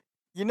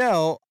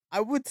I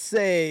would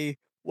say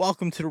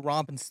welcome to the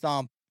Romp and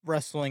Stomp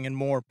Wrestling and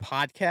More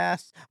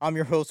podcast. I'm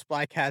your host,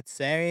 Black Hat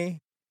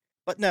Sammy.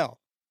 But no.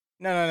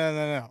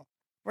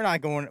 We're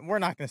not going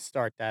to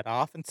start that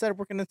off. Instead,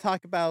 we're going to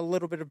talk about a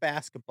little bit of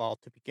basketball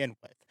to begin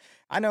with.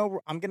 I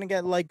know I'm going to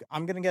get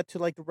to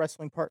like the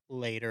wrestling part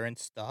later and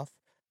stuff,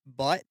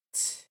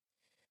 but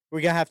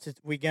we're going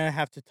to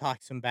have to talk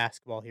some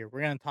basketball here.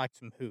 We're going to talk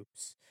some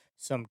hoops.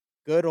 Some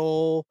good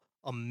old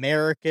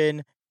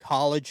American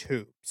college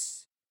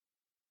hoops,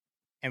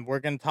 and we're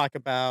going to talk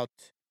about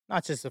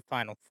not just the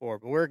Final Four,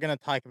 but we're going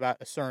to talk about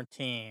a certain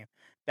team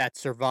that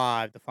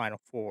survived the Final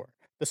Four,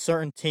 the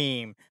certain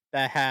team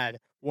that had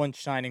one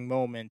shining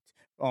moment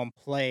on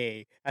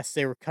play as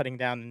they were cutting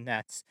down the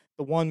nets,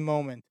 the one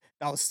moment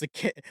that was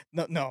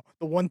the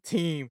one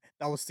team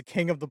that was the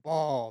king of the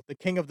ball, the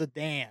king of the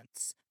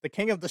dance, the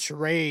king of the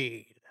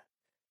charade.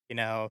 You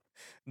know,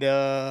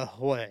 the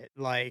what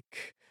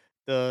like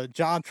the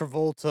John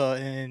Travolta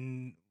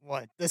in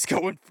what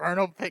Disco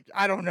Inferno pic.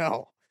 I don't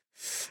know.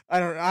 I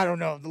don't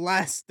know. The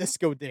last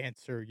disco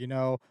dancer,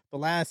 the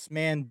last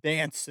man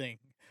dancing,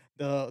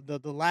 the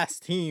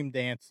last team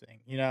dancing,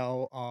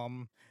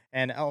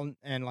 and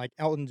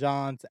Elton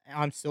John's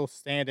 "I'm Still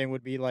Standing"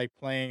 would be like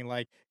playing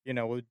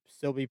would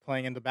still be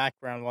playing in the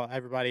background while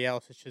everybody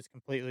else is just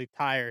completely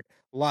tired,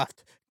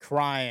 left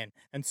crying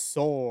and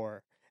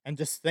sore and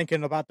just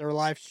thinking about their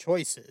life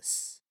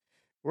choices.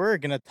 We're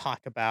gonna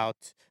talk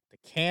about the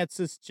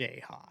Kansas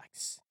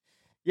Jayhawks.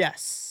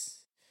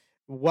 Yes,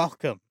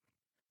 welcome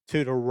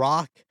to the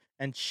Rock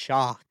and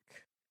Shock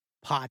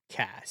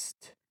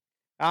podcast.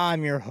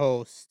 I'm your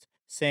host,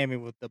 Sammy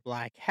with the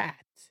Black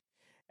Hat.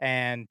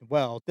 And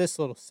well, this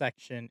little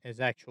section is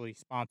actually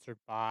sponsored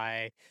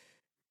by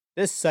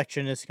is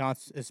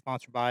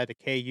sponsored by the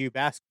KU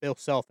Basketball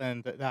Self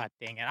and God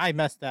dang it, I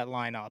messed that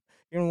line up.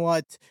 You know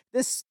what?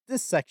 This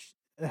section,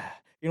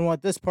 you know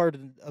what? This part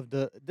of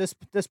the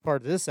this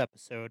part of this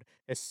episode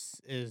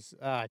is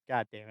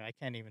God damn it, I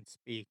can't even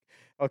speak.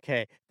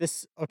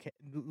 This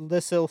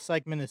little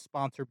segment is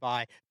sponsored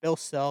by Bill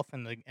Self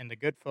and the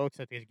good folks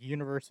at the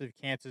University of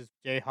Kansas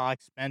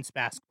Jayhawks men's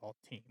basketball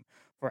team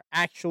for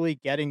actually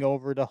getting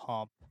over the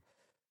hump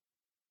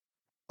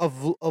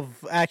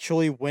of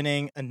actually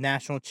winning a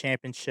national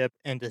championship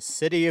in the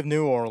city of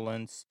New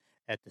Orleans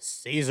at the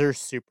Caesars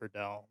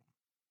Superdome.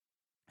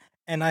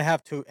 And I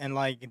have to and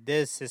like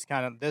this is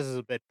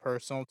a bit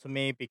personal to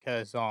me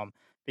because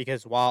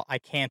while I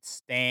can't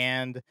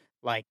stand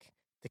like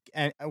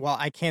while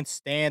I can't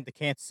stand the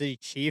Kansas City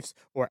Chiefs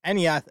or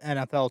any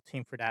NFL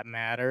team for that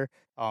matter,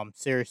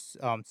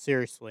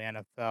 seriously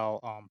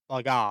NFL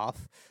bug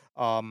off.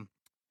 Um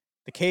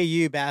the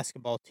KU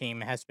basketball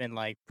team has been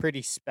like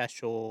pretty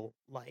special,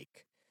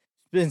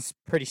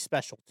 pretty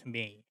special to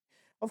me.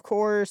 Of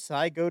course,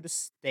 I go to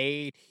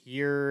state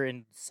here in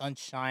the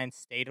sunshine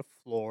state of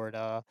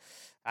Florida.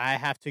 I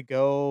have to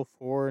go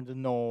for the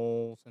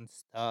Knowles and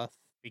stuff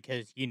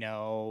because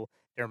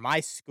they're my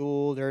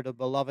school. They're the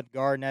beloved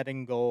Garnet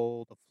and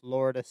Gold, the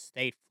Florida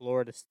State,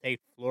 Florida State,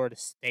 Florida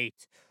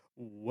State.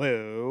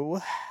 Whoa!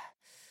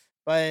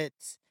 But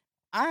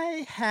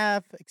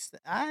I've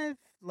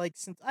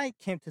since I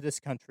came to this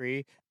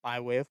country by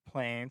way of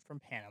plane from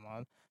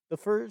Panama, the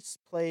first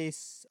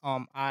place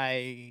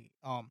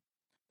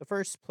the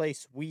first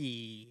place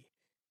we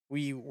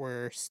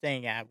were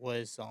staying at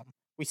was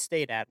we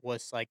stayed at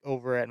was like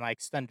over at my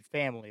extended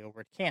family over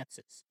at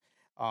Kansas.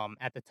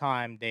 At the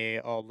time they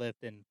all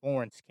lived in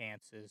Lawrence,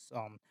 Kansas.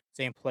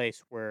 Same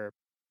place where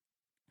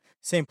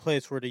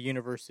the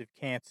University of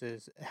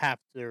Kansas have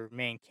their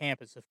main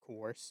campus, of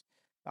course.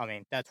 I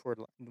mean, that's where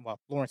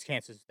Lawrence,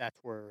 Kansas. That's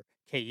where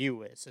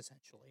KU is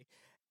essentially,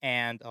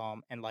 and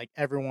like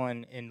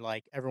everyone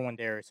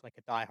there is like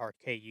a diehard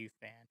KU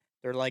fan.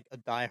 They're like a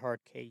diehard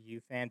KU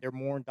fan. They're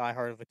more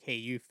diehard of a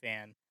KU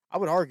fan. I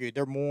would argue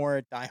they're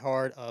more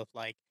diehard of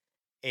like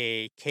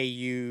a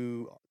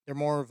KU. They're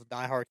more of a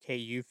diehard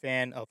KU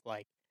fan of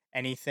like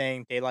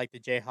anything. They like the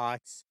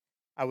Jayhawks.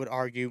 I would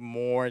argue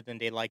more than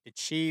they like the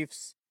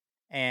Chiefs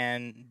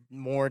and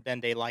more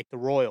than they like the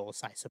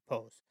Royals, I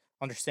suppose.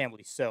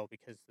 Understandably so,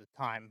 because the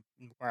time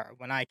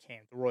when I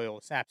came, the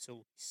Royals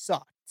absolutely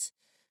sucked.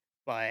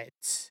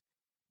 But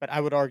but I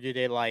would argue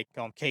they like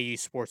KU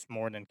sports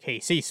more than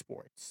KC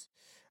sports.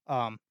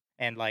 Um,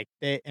 and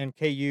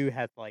KU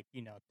had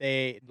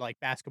they like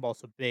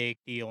basketball's a big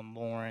deal in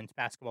Lawrence.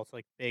 Basketball's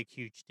like big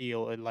huge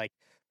deal.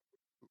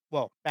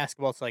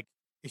 Basketball's like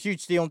a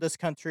huge deal in this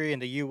country in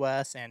the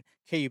U.S. and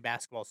KU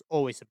basketball is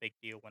always a big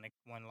deal when it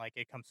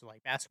comes to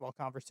like basketball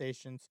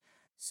conversations.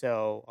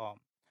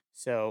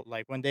 So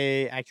like when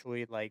they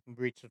actually like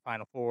reached the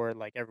Final Four,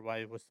 like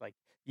everybody was like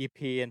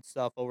EP and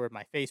stuff over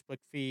my Facebook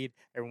feed.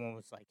 Everyone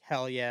was like,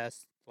 "Hell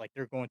yes!" Like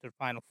they're going to the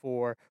Final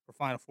Four, or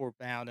Final Four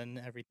bound,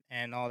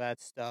 and all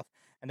that stuff.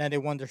 And then they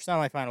won their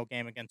semifinal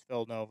game against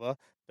Villanova,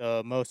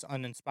 the most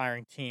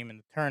uninspiring team in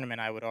the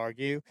tournament, I would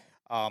argue.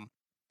 Um,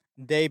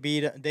 they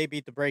beat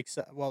the breaks.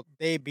 Well,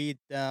 they beat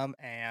them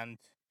and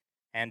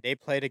they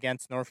played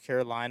against North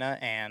Carolina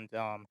and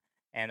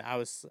I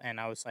was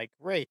like,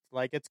 great,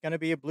 like it's gonna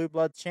be a blue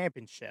blood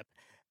championship.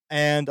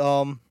 and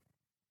it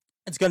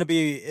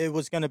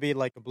was gonna be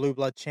like a blue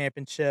blood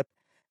championship,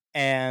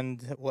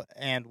 and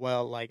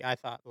well, like I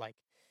thought, like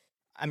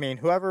I mean,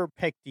 whoever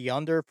picked the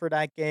under for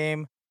that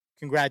game,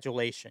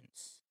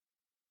 congratulations.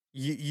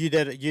 You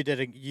did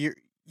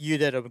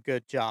a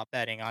good job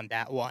betting on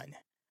that one.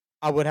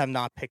 I would have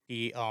not picked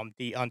the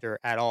under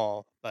at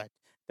all, but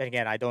then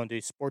again, I don't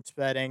do sports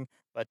betting.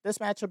 But this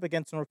matchup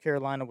against North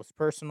Carolina was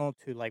personal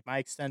to like my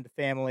extended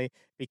family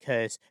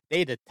because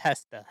they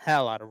detest the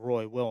hell out of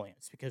Roy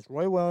Williams. Because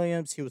Roy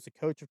Williams, he was the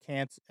coach of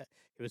Kansas,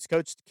 he was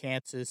coached to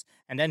Kansas,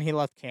 and then he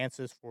left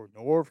Kansas for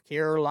North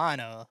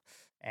Carolina,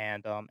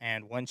 and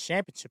won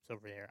championships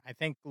over there. I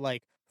think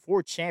like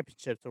 4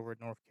 championships over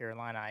North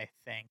Carolina. I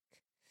think,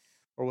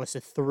 or was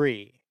it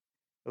three?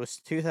 It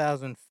was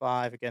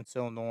 2005 against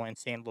Illinois and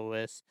St.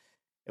 Louis.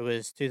 It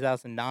was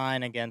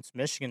 2009 against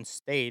Michigan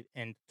State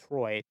in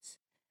Detroit,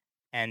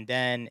 and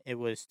then it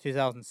was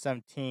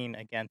 2017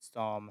 against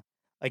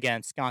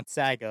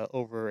Gonzaga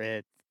over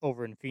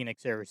in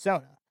Phoenix,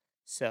 Arizona.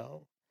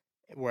 So,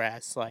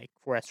 whereas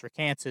for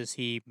Kansas,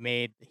 he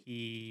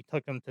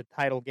took them to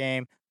title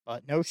game,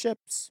 but no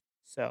ships.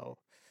 So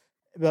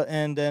but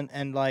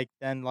and like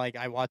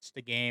I watched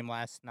the game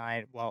last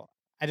night. Well,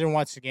 I didn't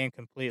watch the game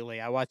completely.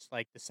 I watched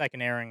like the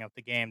second airing of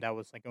the game that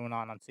was like going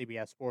on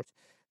CBS Sports.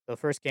 The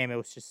first game, it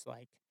was just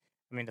like,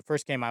 I mean, the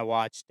first game I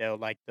watched though,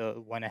 like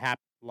the when it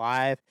happened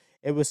live,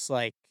 it was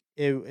like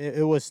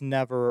it was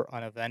never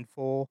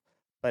uneventful.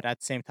 But at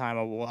the same time,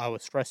 I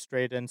was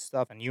frustrated and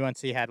stuff. And UNC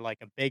had like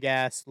a big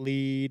ass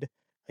lead,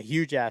 a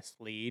huge ass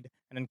lead,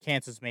 and then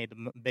Kansas made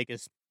the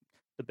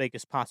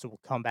biggest possible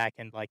comeback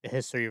in like the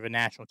history of a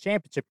national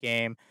championship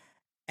game,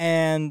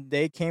 and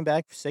they came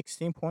back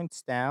 16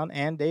 points down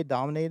and they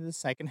dominated the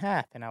second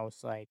half, and I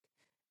was like,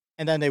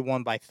 and then they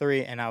won by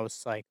 3, and I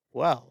was like,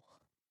 well,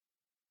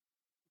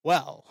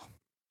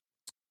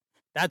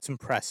 that's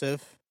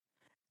impressive.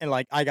 And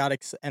like I got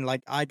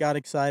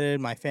excited,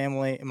 my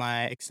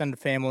extended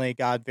family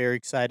got very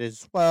excited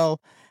as well,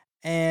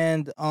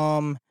 and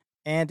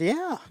and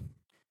yeah,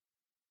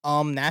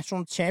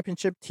 national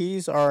championship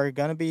tees are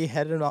gonna be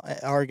headed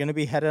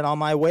on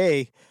my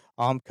way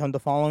come the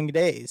following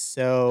days.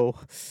 So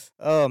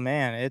oh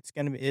man, it's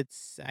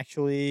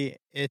actually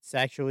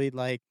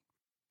like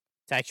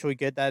it's actually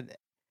good that,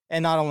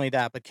 and not only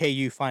that, but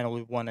KU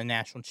finally won a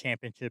national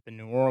championship in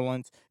New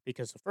Orleans,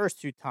 because the first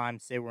 2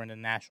 times they were in the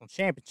national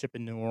championship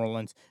in New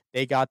Orleans,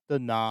 they got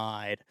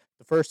denied.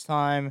 The first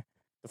time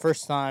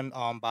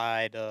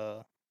by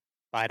the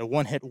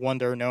one hit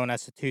wonder known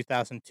as the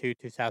 2002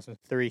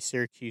 2003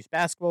 Syracuse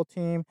basketball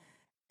team,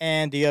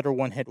 and the other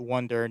one hit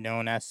wonder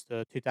known as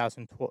the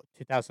 2012,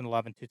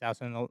 2011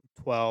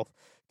 2012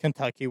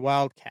 Kentucky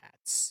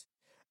Wildcats.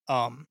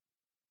 Um,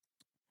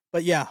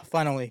 but yeah,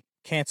 finally,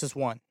 Kansas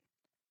won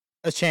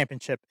a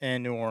championship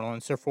in New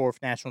Orleans, their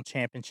fourth national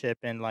championship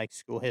in like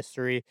school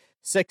history,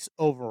 6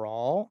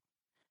 overall.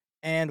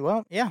 And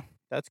well, yeah,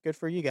 that's good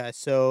for you guys.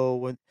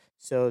 So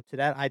to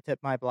that, I tip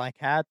my black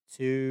hat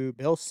to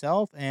Bill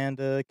Self and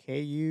the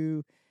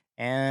KU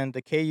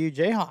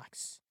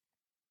Jayhawks.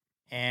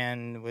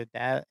 And with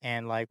that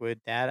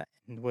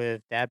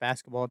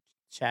basketball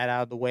chat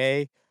out of the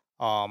way,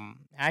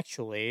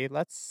 actually,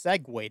 let's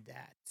segue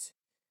that,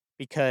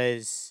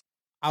 because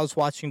I was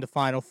watching the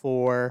Final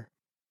Four,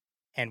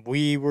 and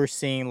we've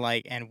seen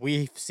like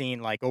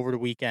over the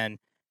weekend,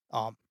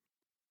 um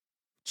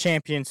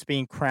champions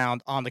being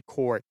crowned on the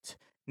court,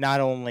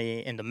 not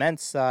only in the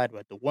men's side,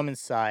 but the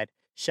women's side.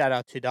 Shout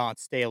out to Don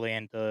Staley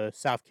and the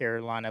South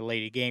Carolina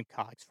Lady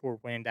Gamecocks for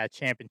winning that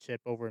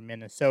championship over in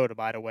Minnesota,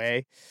 by the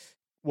way.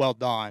 Well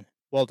done.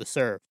 Well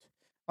deserved.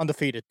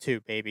 Undefeated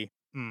too, baby.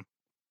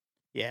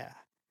 Yeah.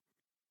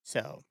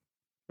 So,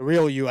 the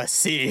real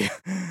USC.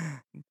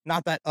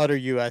 Not that other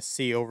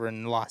USC over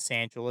in Los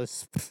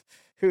Angeles.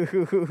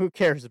 Who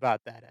cares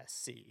about that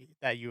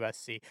that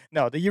USC?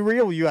 No, the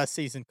real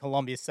USC is in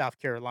Columbia, South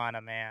Carolina,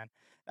 man.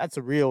 That's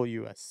a real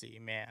USC,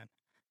 man.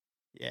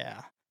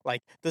 Yeah.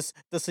 Like does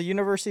the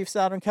University of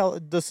Southern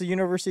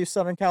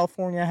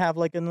California have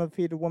like an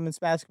undefeated women's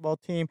basketball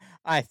team?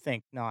 I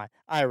think not.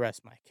 I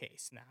rest my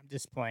case. Now I'm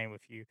just playing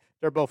with you.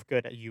 They're both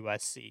good at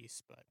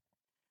USC's,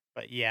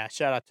 but yeah,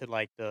 shout out to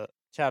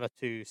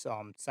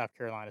South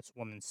Carolina's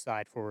women's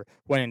side for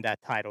winning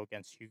that title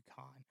against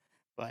UConn.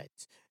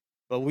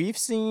 But we've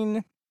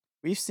seen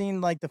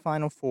like the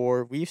Final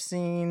Four.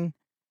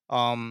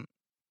 Um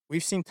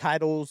we've seen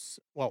titles.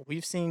 Well,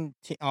 we've seen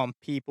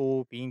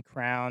people being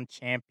crowned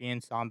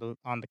champions on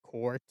the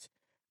court.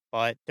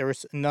 But there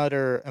was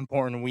another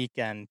important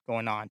weekend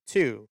going on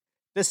too.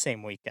 This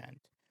same weekend,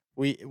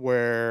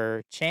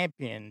 where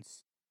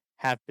champions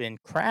have been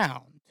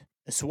crowned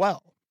as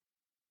well.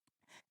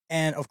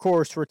 And of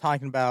course, we're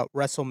talking about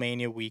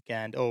WrestleMania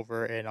weekend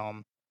over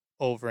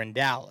in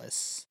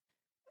Dallas.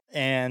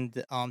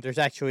 And there's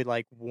actually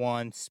like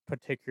one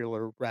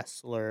particular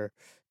wrestler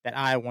that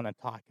I want to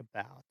talk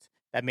about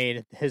that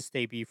made his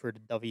debut for the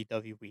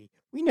WWE.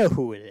 We know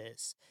who it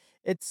is.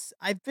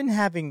 I've been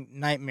having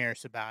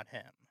nightmares about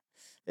him.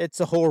 It's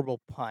a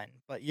horrible pun,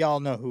 but y'all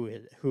know who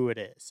it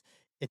is.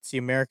 It's the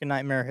American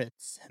Nightmare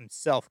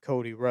himself,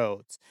 Cody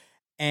Rhodes.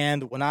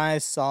 And when I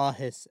saw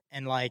his,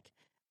 and like,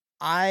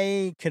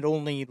 I could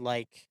only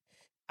like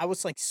I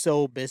was like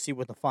so busy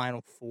with the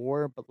Final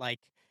Four, but like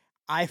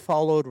I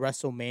followed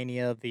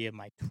WrestleMania via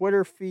my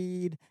Twitter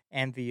feed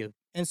and via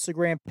my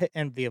Instagram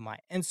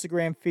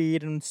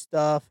feed and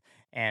stuff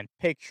and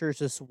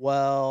pictures as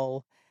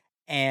well.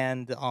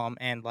 And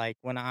like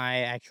when I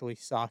actually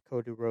saw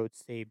Cody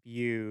Rhodes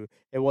debut,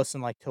 it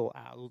wasn't like till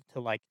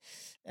like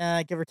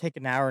give or take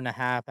an hour and a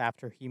half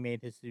after he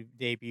made his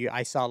debut.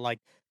 I saw like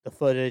the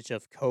footage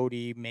of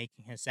Cody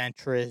making his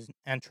entrance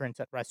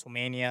at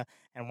WrestleMania,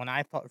 and when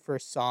I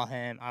first saw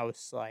him, I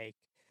was like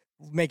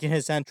making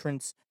his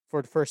entrance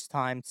for the first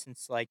time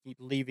since like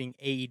leaving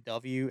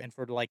AEW, and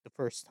for like the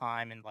first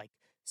time in like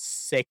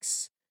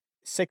six,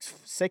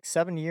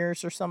 7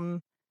 years or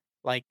something.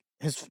 Like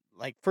his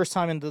like first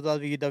time in the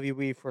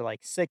WWE for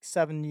like 6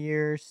 7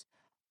 years.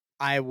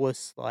 I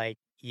was like,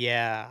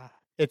 yeah,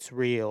 it's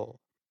real.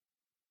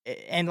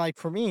 And like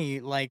for me,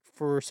 like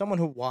for someone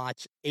who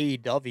watched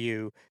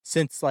AEW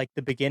since like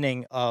the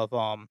beginning of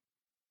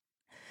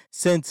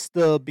since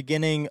the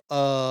beginning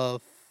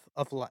of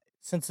like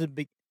since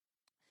it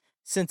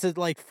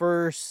like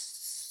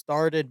first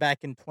started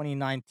back in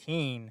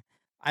 2019,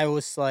 I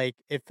was like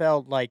it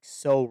felt like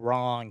so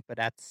wrong, but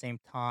at the same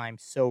time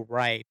so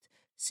right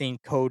seeing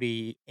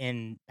Cody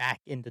in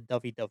back in the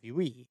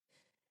WWE.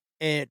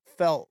 It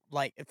felt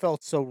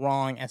so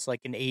wrong as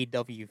like an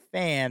AEW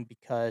fan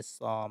because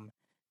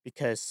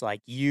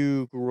like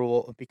you grew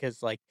up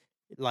because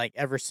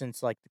ever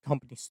since like the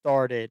company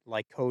started,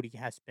 like Cody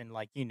has been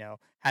like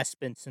has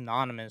been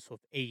synonymous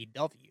with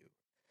AEW,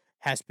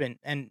 has been,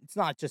 and it's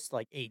not just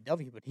like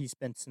AEW, but he's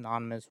been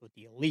synonymous with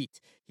the elite.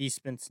 He's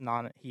been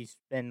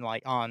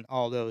like on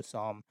all those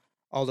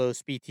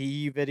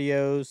BTE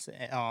videos,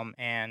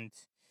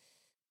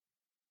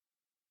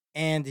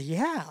 and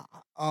yeah,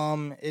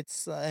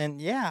 it's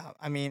and yeah,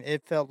 I mean,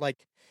 it felt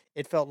like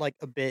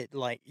a bit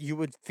like you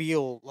would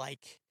feel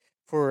like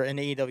for an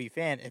AEW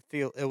fan,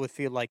 it would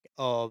feel like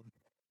well,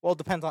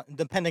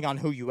 depending on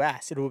who you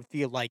ask, it would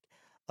feel like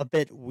a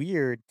bit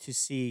weird to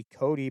see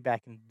Cody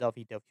back in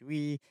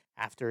WWE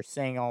after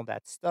saying all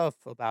that stuff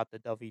about the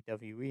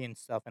WWE and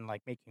stuff and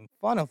like making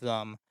fun of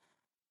them,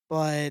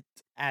 but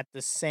at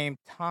the same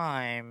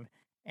time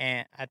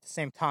I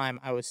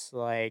was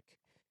like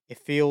it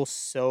feels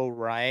so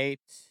right,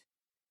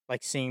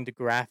 like seeing the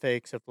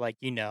graphics of like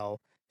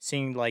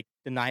seeing like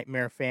the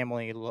Nightmare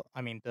family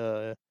I mean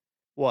the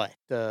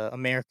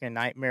American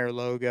Nightmare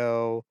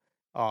logo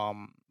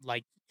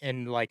like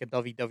in like a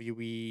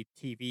WWE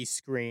TV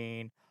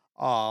screen.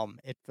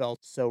 It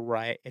felt so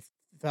right. It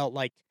felt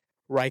like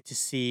right to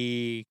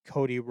see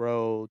Cody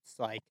Rhodes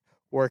like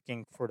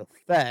working for the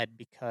Fed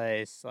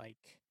because like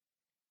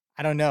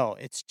I don't know,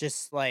 it's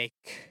just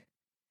like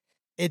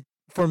it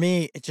for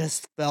me, it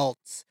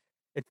felt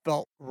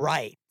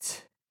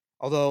right.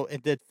 Although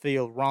it did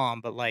feel wrong,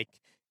 but like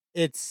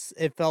it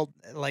felt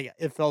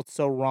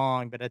so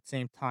wrong, but at the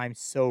same time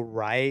so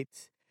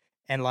right.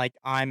 And like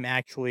I'm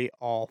actually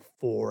all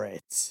for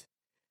it.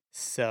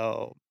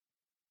 So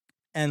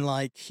and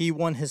like he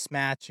won his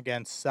match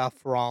against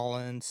Seth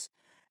Rollins,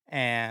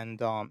 and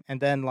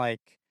then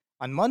like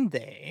on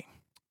Monday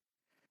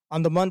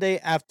on the Monday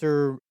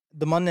after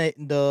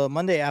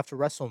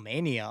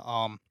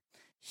WrestleMania,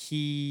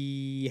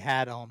 he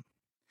had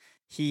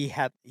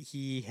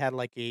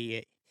like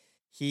a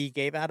he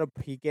gave out a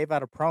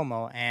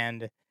promo,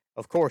 and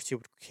of course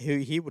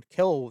he would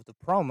kill with the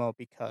promo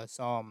because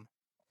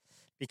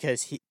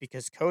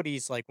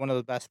Cody's like one of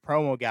the best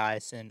promo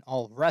guys in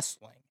all of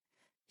wrestling.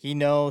 He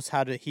knows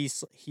how to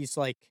he's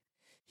like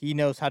he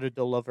knows how to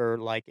deliver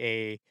like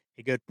a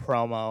good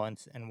promo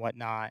and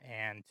whatnot,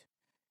 and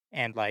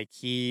like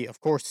he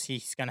of course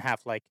he's gonna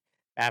have like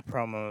bad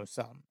promos,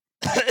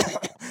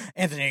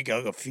 Anthony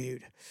Gogo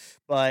feud,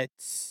 but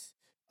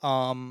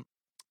um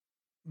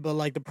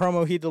like the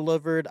promo he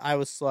delivered, I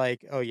was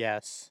like, oh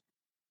yes,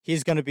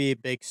 he's gonna be a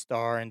big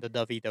star in the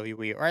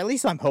WWE, or at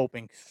least I'm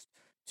hoping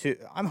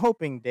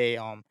they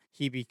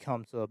he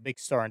becomes a big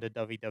star in the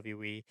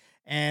WWE.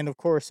 And of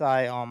course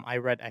I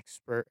read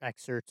expert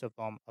excerpts of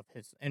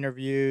his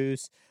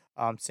interviews,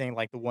 saying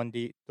like the one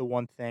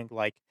thing,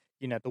 like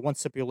the one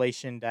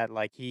stipulation that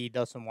like he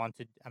doesn't want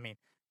to, I mean,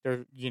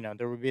 there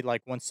would be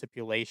like one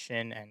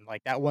stipulation, and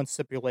like that one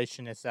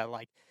stipulation is that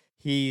like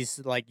he's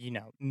like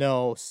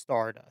no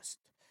Stardust,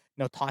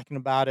 no talking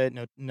about it,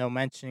 no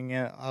mentioning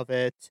of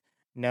it,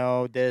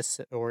 no this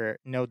or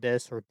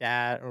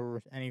that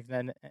or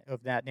anything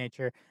of that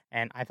nature.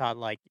 And I thought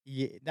like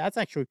that's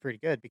actually pretty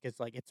good because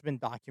like that it's been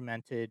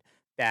documented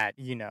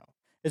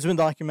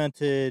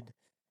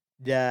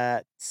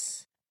that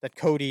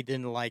Cody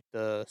didn't like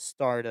the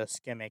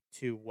Stardust gimmick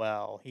too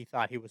well. He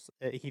thought it was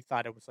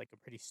like a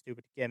pretty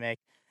stupid gimmick,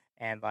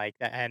 and like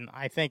that, and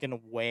I think in a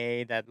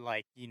way that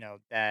like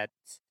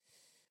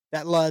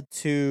that led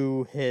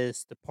to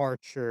his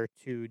departure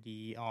to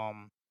the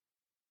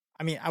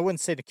I mean, I wouldn't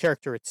say the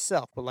character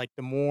itself, but like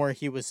the more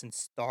he was in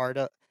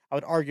Stardust, I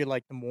would argue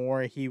like the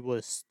more he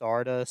was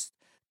Stardust,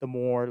 the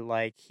more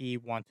like he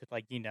wanted,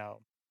 like, he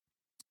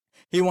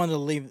wanted to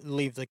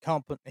leave the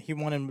company. He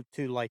wanted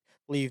to like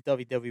leave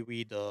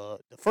WWE the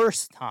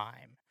first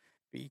time,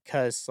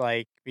 because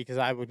I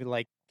would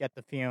like get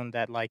the feeling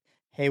that like,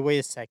 hey, wait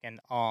a second,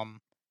 I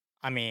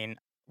mean,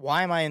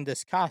 why am I in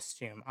this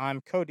costume?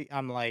 I'm Cody.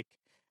 I'm like,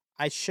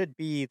 I should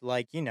be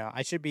like,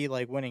 I should be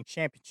like winning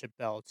championship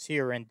belts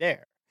here and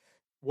there.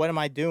 What am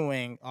I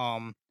doing?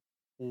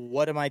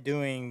 What am I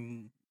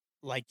doing?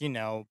 Like, being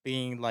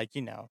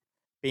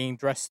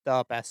dressed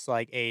up as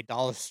like a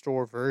dollar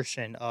store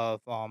version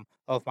of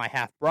my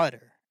half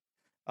brother,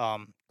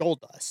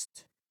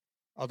 Goldust.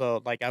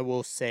 Although, like, I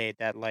will say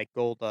that like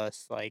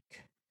Goldust,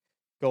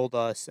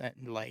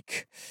 and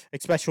like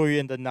especially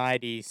in the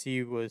 '90s,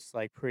 he was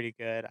like pretty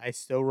good. I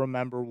still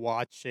remember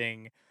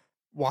watching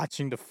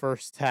the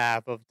first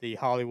half of the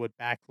Hollywood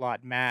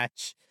backlot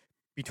match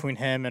between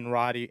him and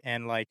Roddy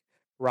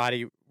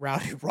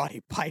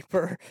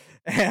Piper,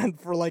 and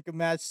for like a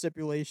match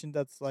stipulation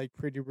that's like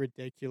pretty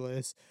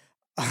ridiculous.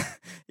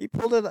 They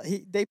pulled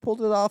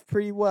it off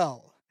pretty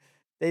well.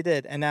 They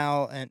did, and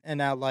now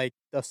like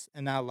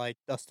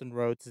Dustin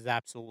Rhodes is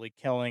absolutely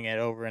killing it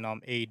over in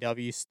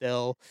AEW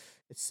still.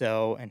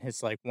 So, and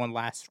his like one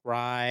last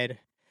ride.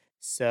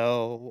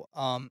 So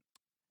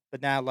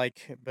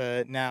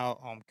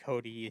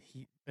Cody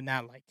he but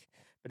now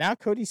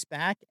Cody's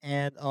back,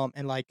 and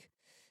like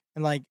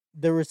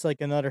there was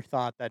like another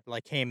thought that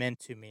like came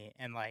into me,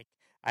 and like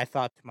I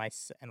thought to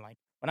myself, and like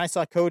when I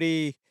saw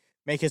Cody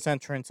make his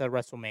entrance at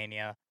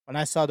WrestleMania, when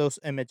I saw those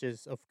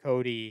images of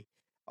Cody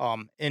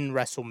in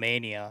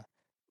WrestleMania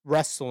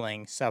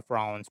wrestling Seth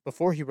Rollins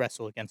before he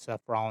wrestled against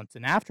Seth Rollins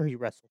and after he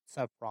wrestled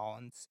Seth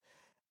Rollins,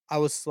 I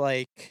was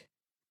like,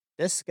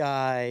 this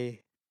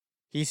guy,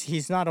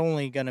 he's not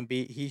only gonna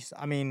be he's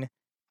I mean,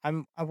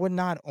 I would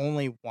not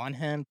only want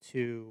him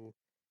to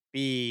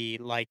be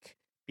like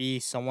be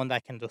someone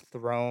that can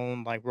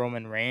dethrone like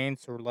Roman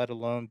Reigns, or let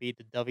alone be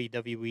the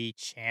WWE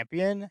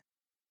champion,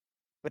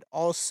 but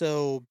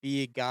also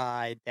be a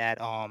guy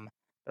that also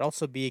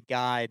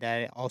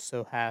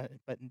has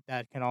but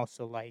that can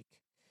also like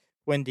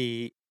win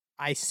the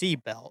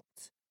IC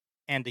belt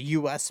and the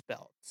US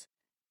belt.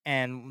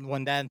 And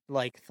when that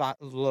like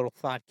little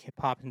thought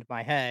popped into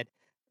my head,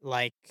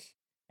 like,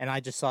 and I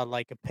just saw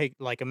like a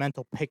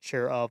mental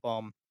picture of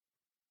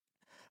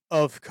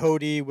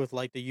Cody with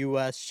like the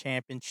US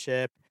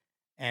championship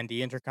and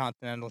the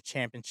Intercontinental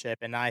Championship,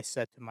 and I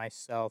said to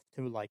myself,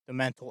 to like the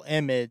mental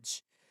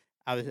image,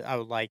 I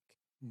was like,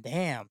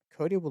 damn,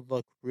 Cody would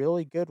look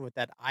really good with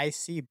that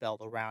IC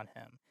belt around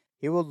him.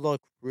 He would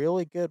look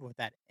really good with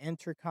that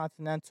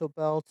Intercontinental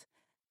belt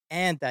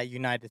and that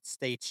United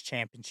States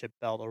Championship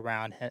belt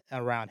around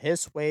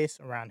his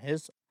waist, around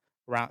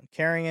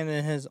carrying it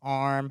in his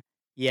arm.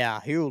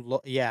 Yeah, he would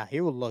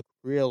look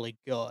really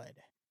good.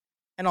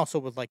 And also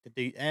with like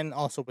and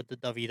also with the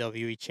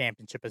WWE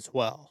Championship as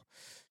well.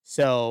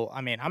 So,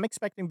 I mean, I'm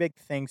expecting big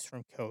things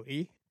from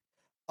Cody.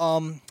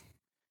 Um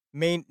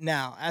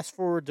now, as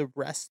for the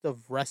rest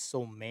of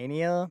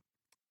WrestleMania,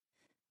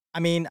 I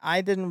mean,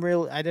 I didn't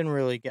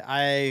really get.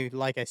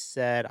 Like I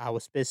said, I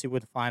was busy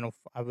with I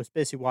was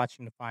busy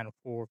watching the Final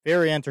Four.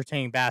 Very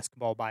entertaining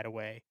basketball, by the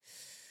way.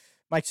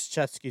 Mike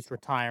Krzyzewski's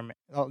retirement.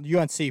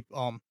 UNC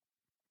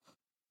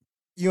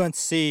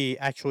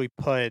actually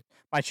put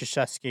Mike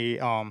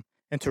Krzyzewski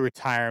into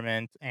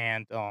retirement,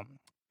 and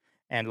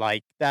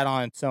like that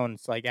on its own,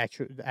 it's like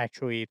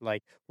actually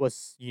like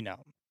was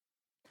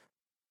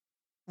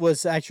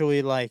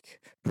actually like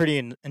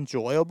pretty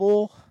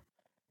enjoyable.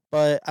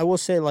 But I will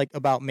say like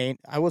about Mania.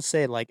 I will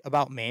say like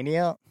about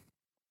Mania,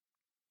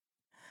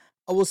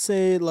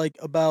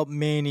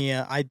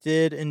 I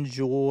did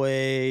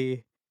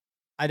enjoy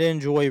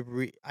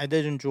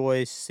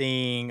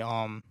seeing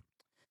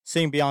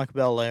Bianca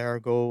Belair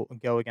go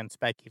against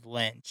Becky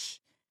Lynch,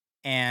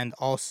 and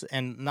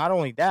not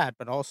only that,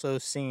 but also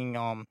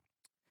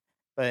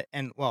but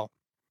and well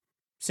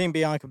seeing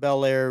Bianca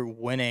Belair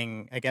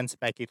winning against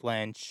Becky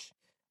Lynch,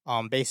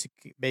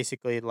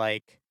 basically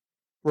like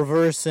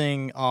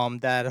reversing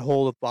that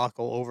whole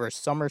debacle over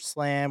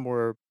SummerSlam,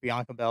 where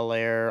Bianca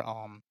Belair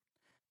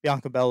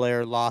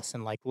lost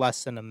in like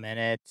less than a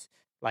minute,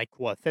 like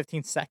what,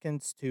 15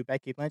 seconds to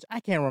Becky Lynch. I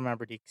can't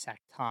remember the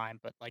exact time,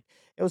 but like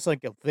it was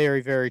like a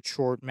very very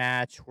short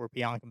match where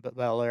Bianca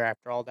Belair,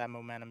 after all that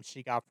momentum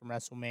she got from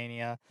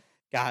WrestleMania,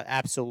 got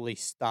absolutely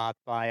stopped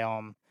by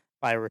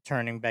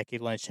returning Becky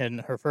Lynch in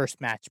her first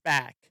match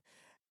back.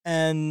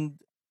 And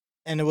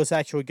it was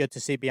actually good to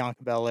see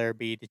Bianca Belair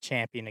be the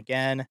champion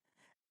again.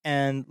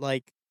 And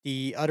like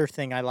the other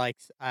thing I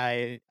liked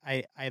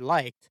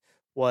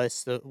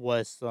was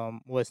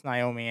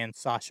Naomi and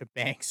Sasha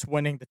Banks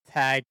winning the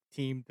tag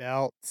team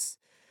belts.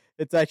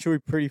 It's actually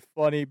pretty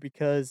funny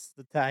because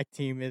the tag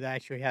team, it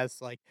actually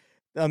has like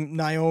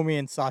Naomi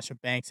and Sasha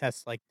Banks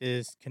has like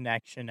this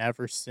connection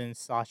ever since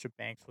Sasha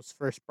Banks was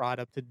first brought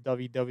up to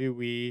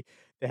WWE.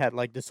 They had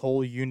like this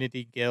whole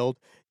Unity Guild,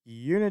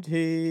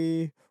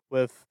 Unity,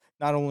 with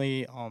not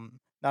only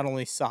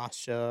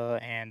Sasha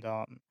and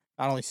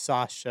not only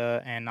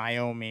Sasha and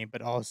Naomi,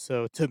 but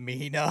also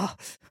Tamina.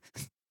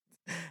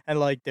 And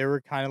like they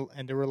were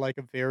like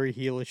a very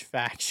heelish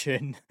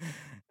faction.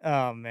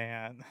 Oh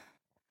man.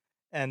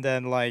 And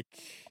then like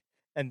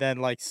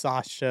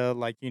Sasha,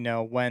 like,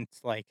 went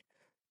like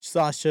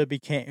Sasha,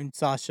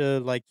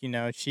 like,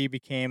 she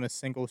became a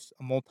singles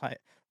a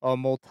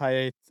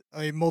multi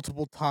a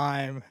multiple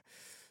time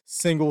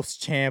singles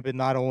champ in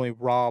not only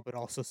Raw but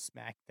also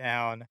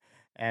SmackDown.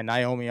 And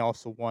Naomi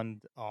also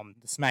won the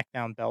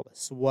SmackDown belt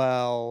as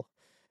well.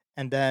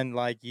 And then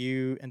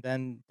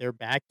they're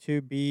back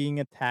to being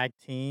a tag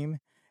team,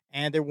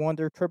 and they won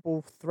their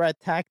triple threat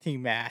tag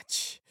team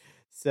match.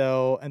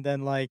 So and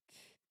then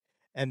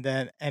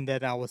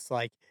I was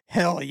like,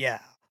 hell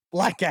yeah,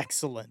 black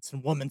excellence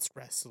in women's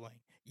wrestling,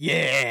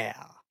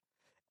 yeah.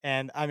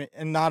 And I mean,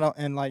 and not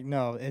and like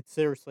no, it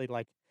seriously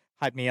like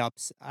hyped me up.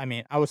 I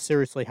mean, I was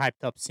seriously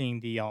hyped up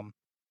seeing the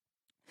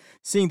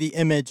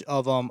image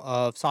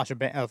of Sasha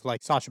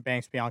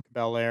Banks, Bianca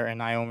Belair, and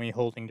Naomi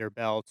holding their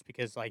belts,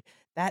 because like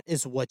that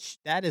is what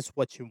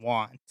you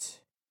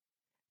want.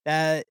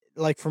 That,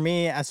 like, for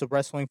me as a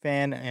wrestling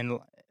fan,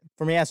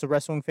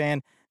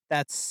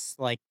 that's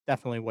like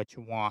definitely what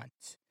you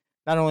want.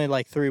 Not only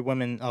like three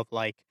women of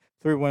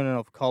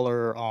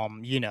color,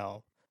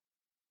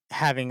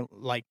 having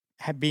like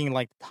being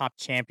like the top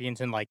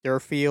champions in like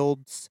their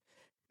fields,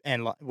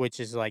 and which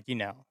is like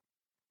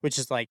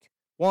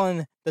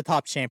one, the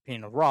top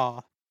champion of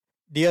Raw,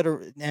 the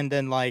other, and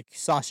then like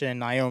Sasha and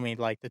Naomi,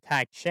 like the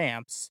tag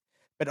champs,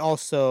 but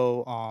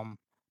also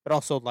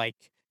like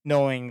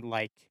knowing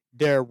like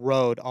their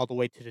road all the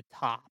way to the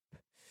top.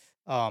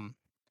 Um,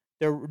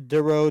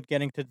 their road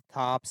getting to the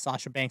top.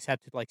 Sasha Banks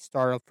had to like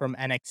start up from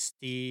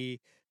NXT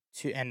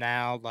to, and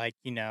now like,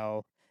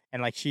 and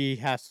like she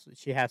has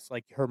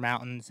like her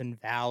mountains and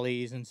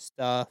valleys and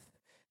stuff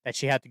that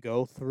she had to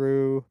go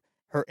through.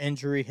 Her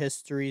injury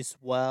history as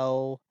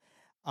well.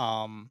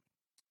 Um,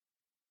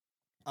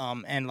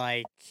 and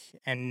like,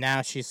 and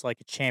now she's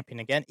like a champion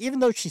again, even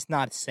though she's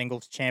not a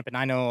singles champ. And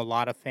I know a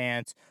lot of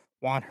fans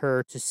want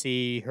her to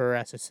see her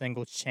as a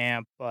singles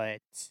champ,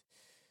 but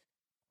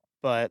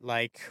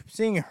like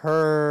seeing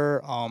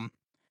her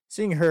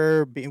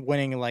be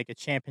winning like a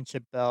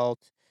championship belt,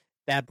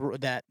 that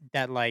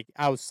like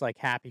I was like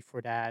happy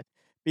for that.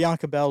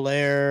 Bianca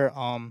Belair,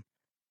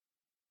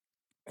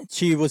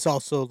 she was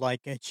also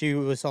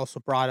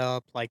brought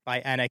up like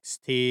by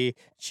NXT.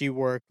 She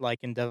worked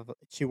in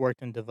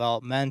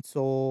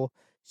developmental.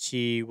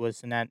 She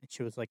was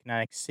like an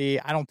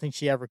NXT. I don't think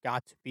she ever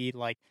got to be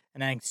like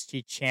an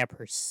NXT champ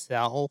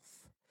herself,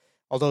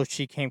 although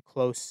she came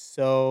close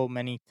so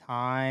many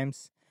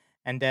times.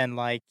 And then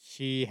like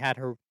she had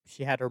her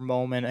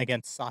moment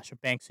against Sasha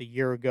Banks a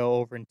year ago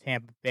over in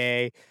Tampa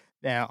Bay,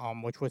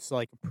 which was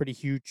like a pretty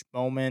huge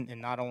moment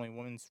in not only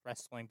women's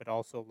wrestling, but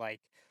also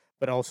like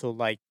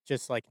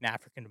just like an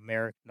African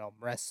American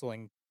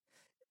wrestling,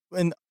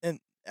 and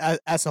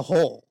as a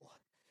whole,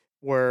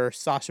 where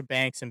Sasha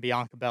Banks and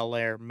Bianca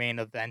Belair main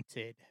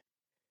evented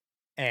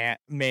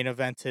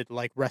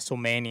like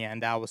WrestleMania,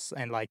 and that was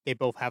and like they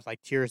both have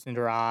like tears in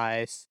their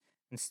eyes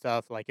and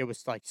stuff. Like it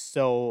was like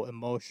so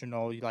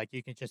emotional. Like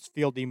you can just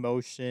feel the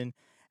emotion,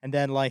 and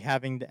then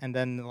having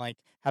like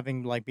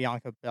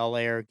Bianca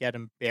Belair get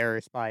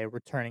embarrassed by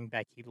returning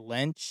Becky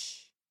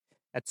Lynch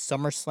at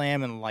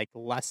SummerSlam in like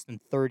less than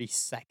 30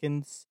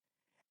 seconds.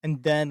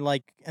 And then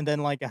like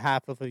a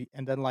half of a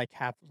and then like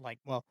half like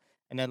well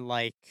and then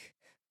like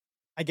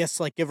I guess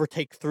like give or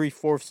take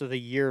 3/4 of a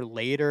year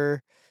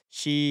later,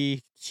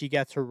 she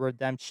gets her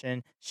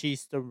redemption.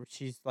 She's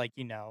like,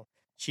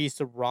 she's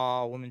the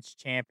Raw Women's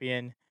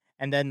Champion.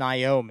 And then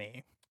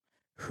Naomi,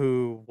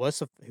 who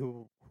was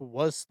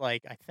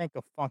like, I think,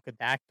 a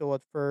Funkadactyl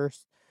at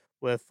first,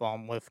 with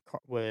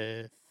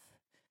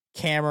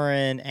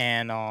Cameron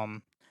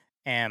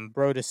and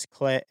Brodus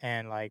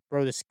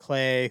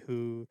Clay,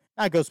 who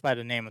now goes by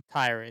the name of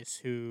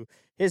Tyrus, who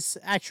is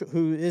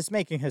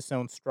making his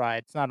own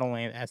strides, not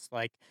only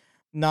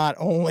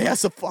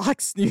as a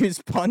Fox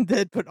News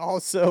pundit, but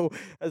also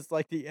as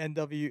like the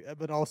NWA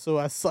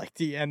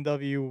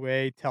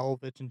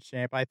television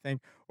champ, I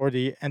think, or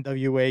the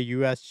NWA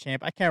US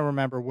champ. I can't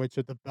remember which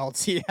of the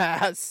belts he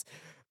has.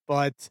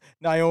 But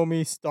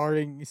Naomi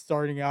starting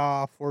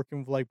off working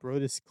with like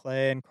Brodus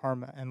Clay and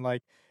Karma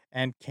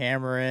and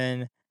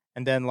Cameron,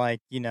 and then and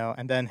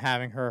then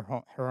having her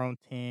own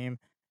team,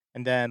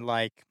 and then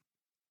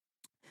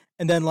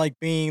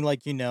being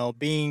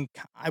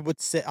I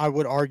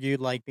would argue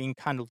like being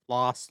kind of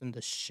lost in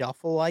the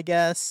shuffle, I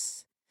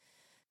guess.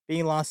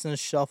 Being lost in the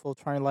shuffle,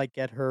 trying to like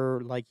get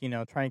her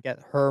trying to get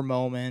her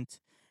moment.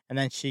 And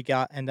then she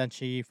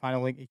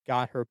finally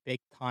got her big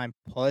time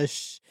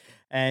push,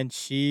 and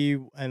she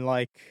and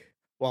like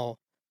well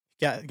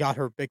got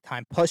her big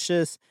time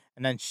pushes.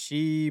 And then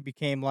she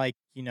became the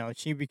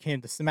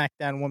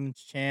SmackDown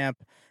Women's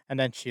Champ, and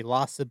then she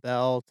lost the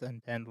belt.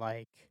 And then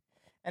like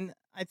and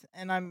I th-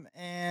 and I'm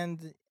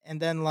and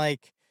then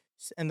like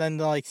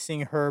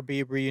seeing her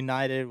be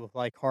reunited with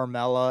like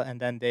Carmella,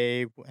 and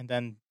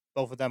then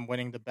both of them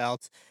winning the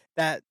belts.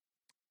 That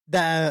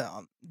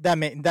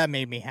that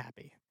made me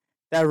happy.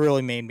 That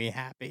really made me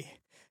happy.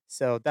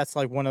 So that's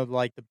like one of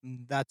like the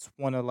that's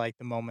one of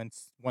the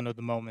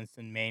moments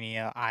in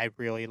Mania I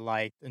really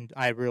liked and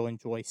I really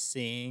enjoy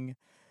seeing.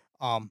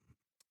 Um,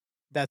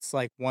 that's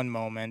like one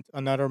moment.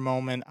 Another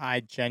moment I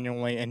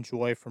genuinely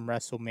enjoy from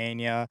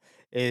WrestleMania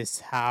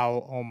is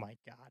how, oh my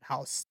god,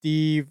 how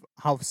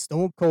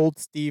Stone Cold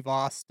Steve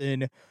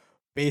Austin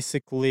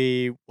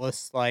basically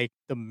was like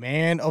the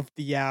man of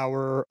the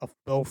hour of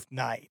both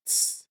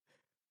nights.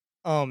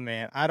 Oh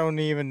man, I don't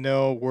even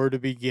know where to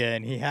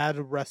begin. He had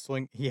a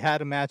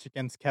match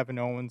against Kevin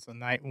Owens on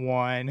night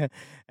one,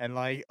 and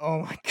like, oh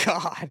my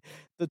god,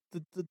 the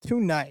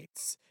two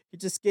nights. He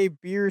gave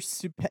beers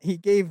to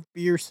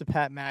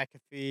Pat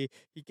McAfee.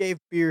 He gave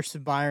beers to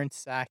Byron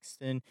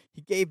Saxton.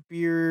 He gave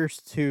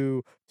beers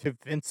to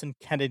Vincent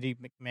Kennedy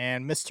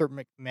McMahon, Mr.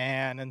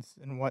 McMahon, and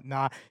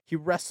whatnot.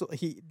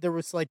 There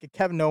was like a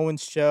Kevin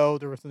Owens show.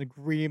 There was an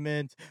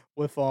agreement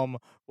with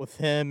with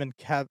him and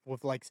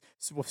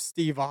with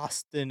Steve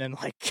Austin and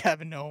like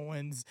Kevin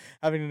Owens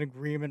having an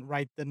agreement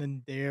right then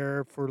and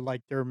there for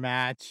like their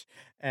match,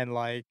 and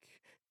like,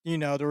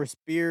 there was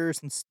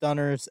beers and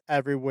stunners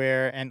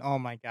everywhere, and oh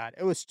my god,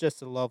 it was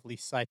just a lovely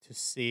sight to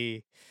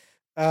see.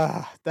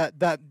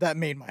 That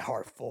made my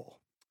heart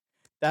full.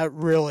 That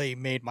really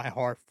made my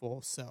heart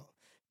full. So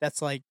that's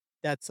like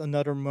that's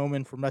another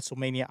moment from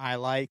WrestleMania I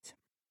liked.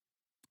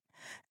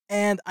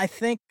 And I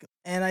think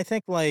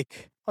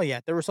like, oh yeah,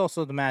 there was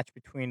also the match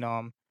between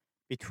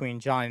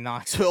Johnny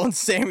Knoxville and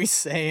Sami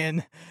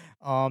Zayn.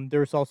 There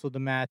was also the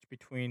match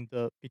between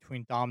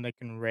Dominic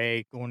and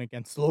Ray going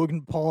against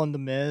Logan Paul and The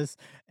Miz,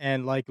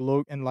 and like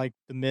The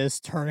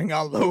Miz turning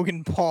on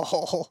Logan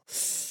Paul.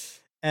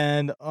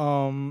 and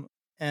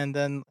and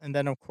then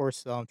of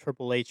course,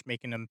 Triple H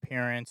making an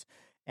appearance,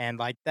 and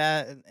like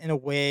that, in a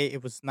way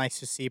it was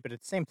nice to see, but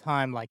at the same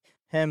time, like,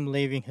 him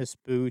leaving his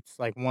boots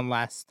like one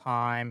last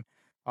time.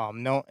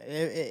 No,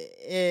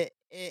 it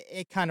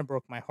kind of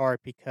broke my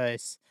heart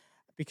because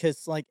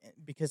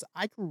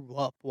I grew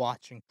up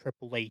watching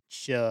Triple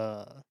H.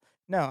 No,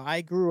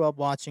 I grew up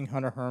watching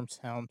Hunter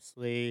Hearst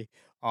Helmsley.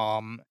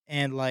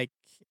 And like,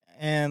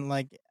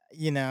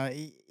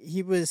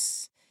 he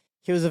was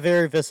a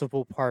very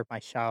visible part of my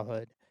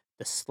childhood.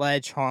 The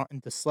sledgehammer,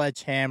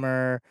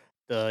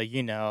 the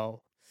you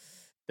know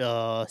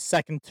the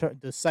second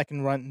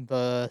run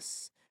the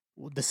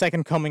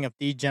second coming of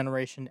D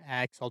Generation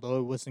X, although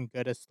it wasn't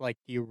good as like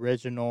the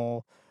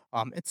original,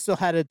 it still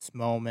had its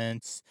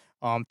moments.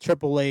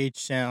 Triple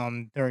H,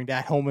 during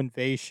that home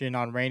invasion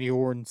on Randy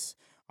Orton's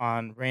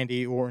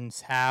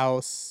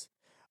house.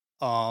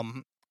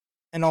 Um,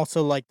 and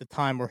also like the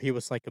time where he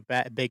was like a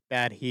big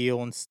bad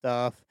heel and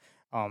stuff,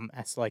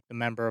 as like the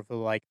member of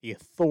like the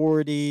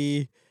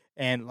Authority,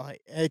 and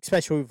like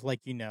especially with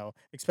like the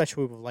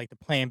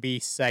Plan B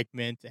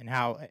segment, and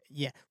how,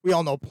 yeah, we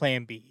all know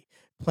Plan B.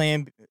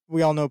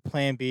 We all know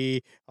Plan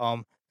B.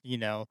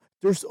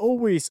 There's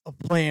always a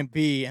Plan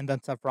B, and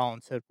then Seth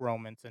Rollins hit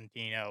Roman and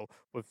Dino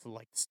with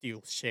like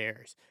steel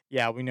shares.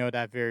 Yeah, we know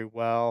that very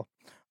well.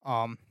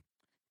 um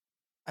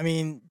I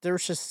mean,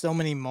 there's just so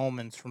many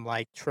moments from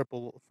like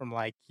from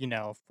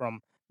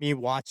me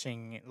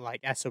watching,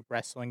 like, as a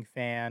wrestling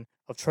fan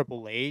of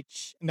Triple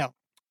H. No,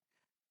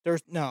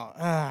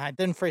 I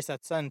didn't phrase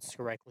that sentence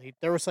correctly.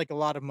 There was like a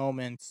lot of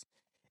moments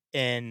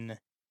in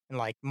in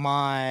like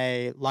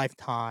my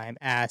lifetime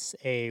as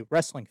a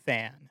wrestling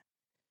fan,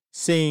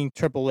 seeing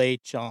Triple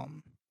H,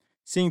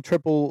 seeing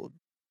Triple,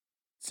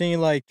 seeing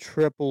like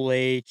Triple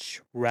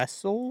H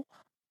wrestle,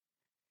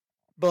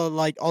 but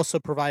like also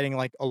providing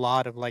like a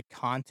lot of like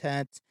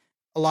content,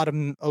 a lot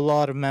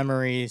of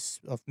memories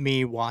of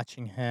me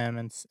watching him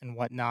and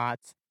whatnot.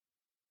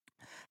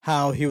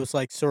 How he was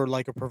like sort of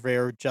like a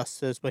purveyor of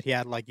justice, but he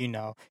had like, he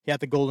had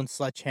the golden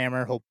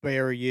sledgehammer. He'll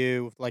bury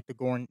you with like the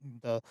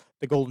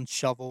golden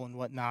shovel and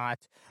whatnot.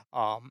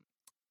 Um,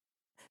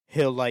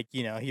 he'll like,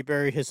 he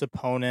buried his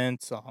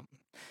opponents.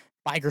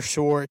 Biker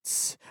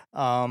shorts.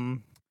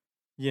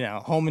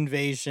 Home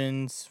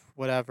invasions,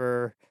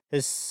 whatever.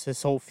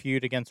 His whole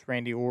feud against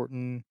Randy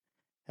Orton.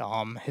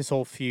 His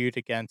whole feud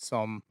against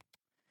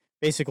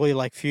basically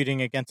like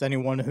feuding against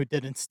anyone who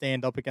didn't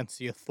stand up against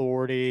the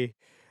Authority.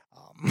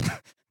 Um,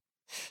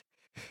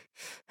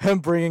 him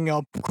bringing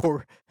up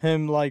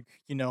him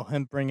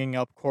bringing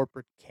up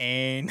corporate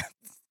Kane.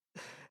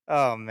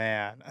 Oh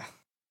man,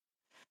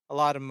 a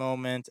lot of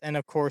moments, and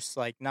of course,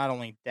 like, not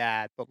only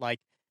that, but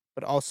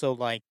also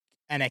like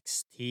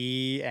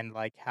NXT, and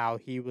like how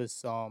he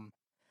was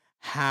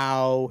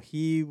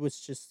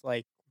just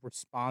like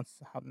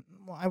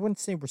well, I wouldn't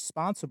say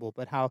responsible,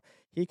 but how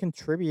he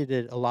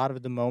contributed a lot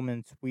of the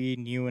moments we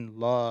knew and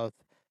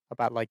loved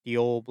about like the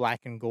old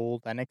black and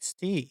gold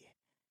NXT.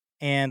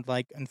 And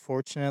like,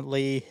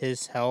 unfortunately,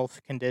 his health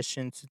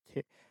conditions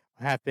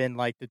have been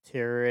like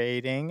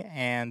deteriorating,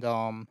 and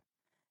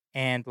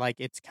like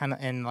it's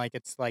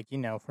like,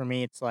 for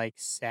me it's like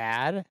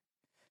sad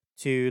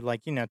to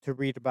like, to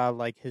read about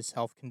like his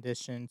health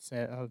conditions,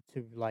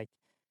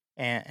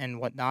 and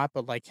whatnot,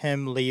 but like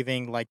him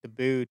leaving like the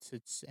boots,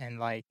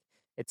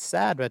 it's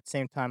sad, but at the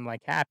same time,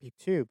 like, happy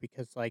too,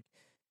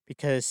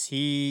 because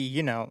he,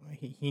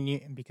 he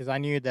knew, because I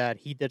knew that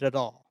he did it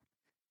all,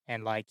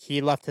 and like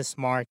he left his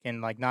mark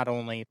in like not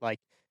only like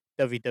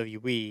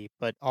WWE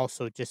but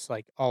also just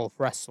like all of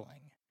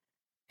wrestling,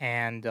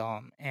 and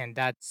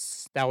that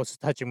was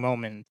a touching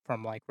moment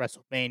from like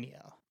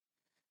WrestleMania.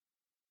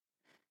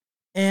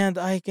 And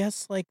I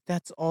guess like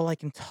that's all I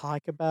can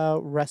talk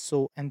about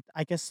and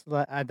I guess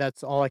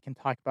that's all I can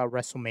talk about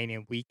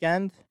WrestleMania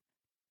weekend.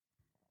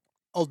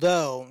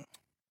 Although,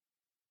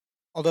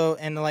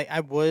 and like I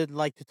would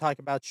like to talk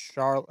about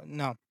Charlotte.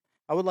 No,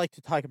 I would like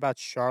to talk about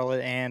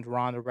Charlotte and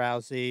Ronda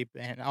Rousey.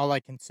 And all I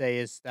can say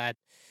is that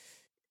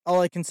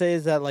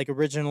like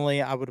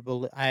originally I would have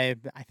I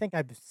think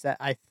I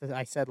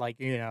said like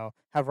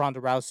have Ronda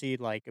Rousey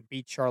like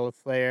beat Charlotte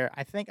Flair.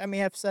 I think I may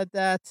have said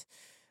that.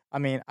 I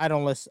mean, I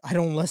don't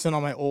listen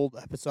on my old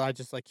episode. I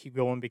just like keep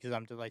going because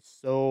I'm just like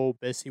so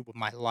busy with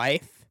my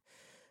life.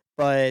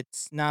 But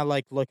not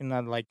like looking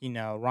at like,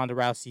 Ronda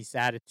Rousey's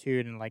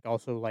attitude and like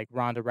also like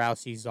Ronda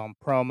Rousey's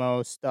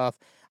promo stuff.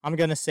 I'm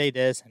gonna say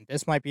this, and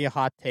this might be a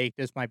hot take,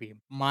 this might be a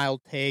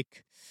mild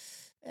take.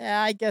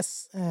 I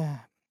guess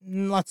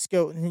let's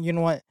go. You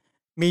know what?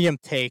 Medium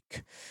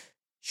take.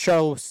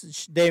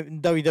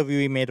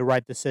 WWE made the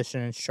right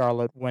decision in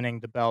Charlotte winning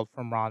the belt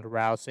from Ronda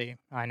Rousey.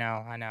 I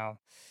know.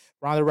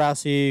 Ronda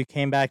Rousey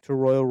came back to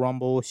Royal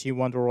Rumble. She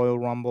won the Royal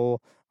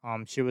Rumble.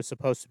 She was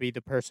supposed to be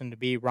the person to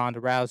beat Ronda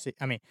Rousey.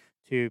 I mean,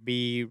 to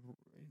beat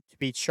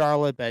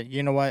Charlotte, but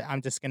you know what?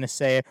 I'm just gonna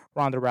say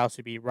Ronda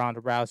Rousey beat Ronda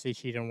Rousey.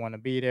 She didn't want to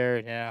be there.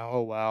 Yeah.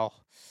 Oh well.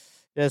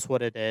 It is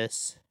what it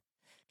is.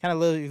 Kind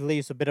of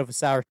leaves a bit of a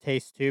sour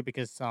taste too,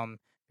 because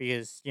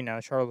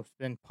Charlotte's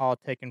been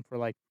politicking for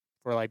like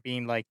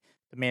being like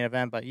the main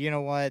event, but you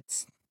know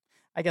what?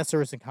 I guess there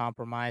was a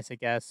compromise. I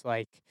guess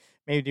like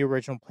maybe the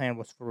original plan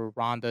was for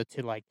Ronda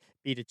to like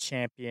be the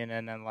champion,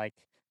 and then like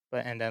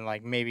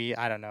maybe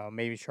I don't know,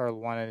 maybe Charlotte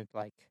wanted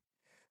like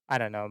I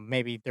don't know,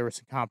 maybe there was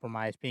a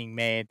compromise being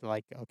made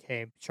like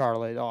okay,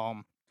 Charlotte,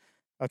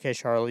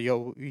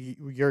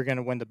 you're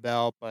gonna win the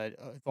belt, but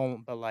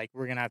but like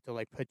we're gonna have to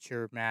like put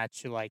your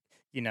match to like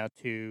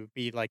to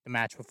be like the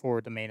match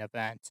before the main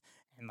event,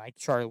 and like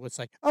Charlotte was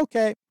like,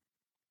 okay,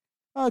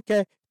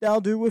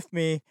 that'll do with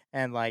me,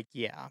 and like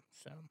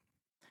so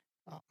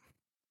uh,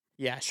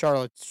 yeah,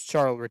 Charlotte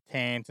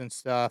retains and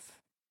stuff.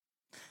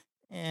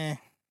 Eh,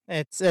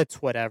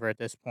 it's whatever at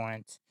this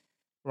point.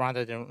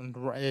 Ronda didn't.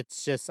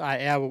 It's just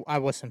I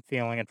wasn't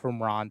feeling it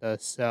from Ronda,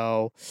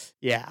 so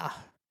yeah,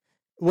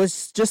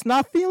 was just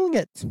not feeling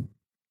it.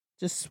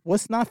 Just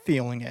was not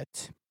feeling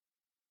it.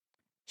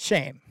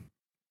 Shame.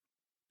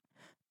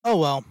 Oh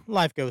well,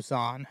 life goes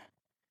on.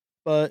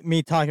 But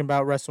me talking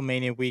about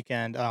WrestleMania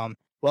weekend,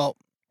 well,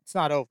 it's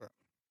not over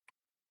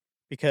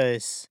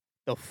because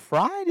the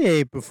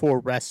Friday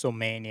before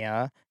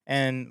WrestleMania,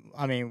 and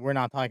I mean, we're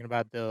not talking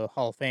about the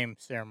Hall of Fame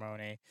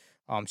ceremony.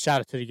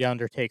 Shout out to the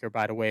Undertaker,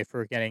 by the way,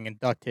 for getting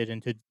inducted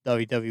into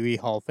WWE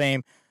Hall of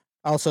Fame.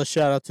 Also,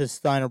 shout out to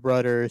Steiner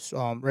brothers,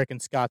 Rick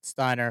and Scott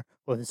Steiner,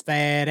 with his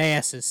fat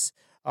asses.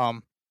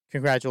 Um,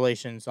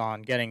 Congratulations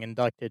on getting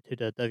inducted to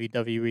the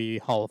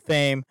WWE Hall of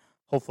Fame.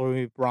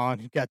 Hopefully,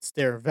 Braun gets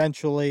there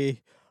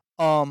eventually.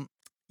 Um,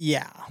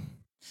 yeah.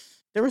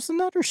 There was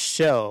another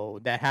show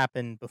that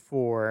happened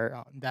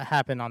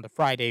on the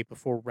Friday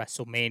before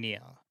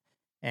WrestleMania,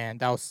 and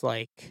that was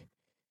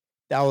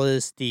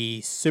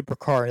the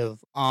Supercard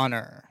of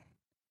Honor.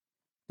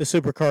 The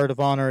Supercard of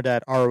Honor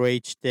that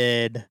ROH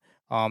did.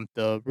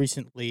 The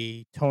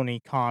recently Tony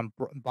Khan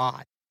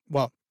bought.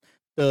 Well,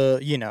 the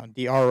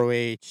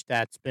ROH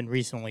that's been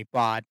recently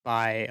bought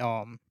by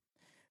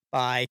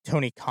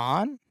Tony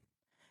Khan,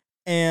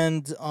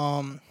 and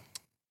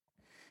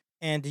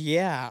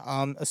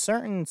a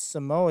certain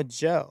Samoa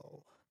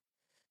Joe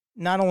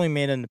not only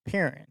made an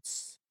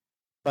appearance,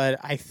 but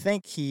I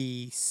think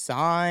he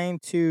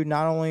signed to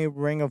not only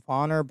Ring of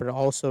Honor but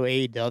also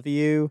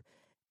AEW.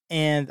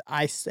 And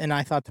I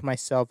thought to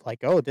myself like,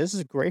 oh, this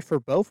is great for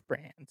both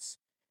brands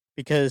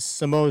because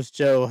Samoa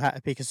Joe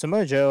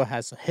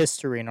has a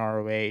history in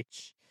ROH.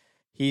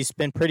 He's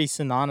been pretty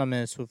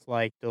synonymous with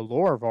like the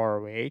lore of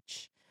ROH,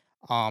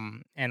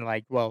 and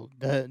like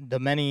the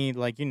many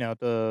like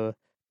the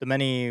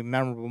many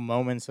memorable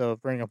moments of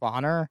Ring of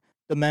Honor,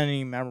 the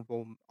many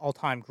memorable all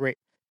time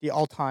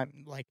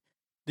like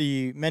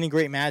the many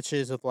great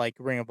matches of like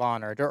Ring of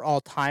Honor. They're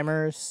all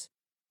timers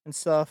and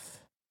stuff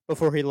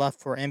before he left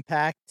for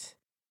Impact,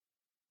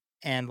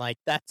 and like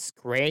that's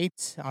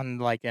great on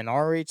like an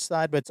RH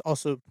side, but it's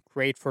also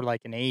great for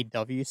like an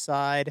AEW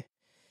side.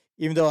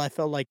 Even though I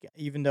felt like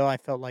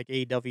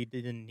AEW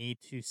didn't need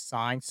to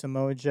sign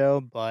Samoa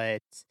Joe,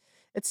 but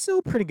it's still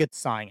a pretty good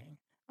signing.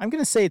 I'm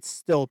gonna say it's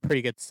still a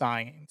pretty good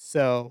signing.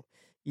 So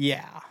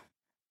yeah,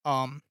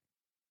 um,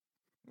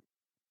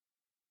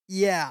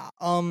 yeah,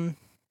 and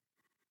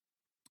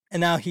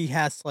now he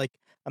has like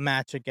a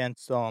match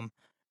against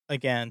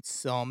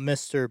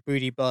Mr.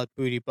 Booty Butt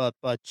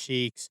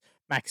Cheeks,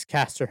 Max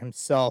Caster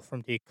himself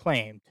from the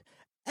Acclaimed.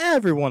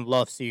 Everyone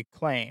loves the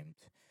Acclaimed.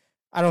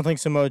 I don't think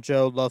Samoa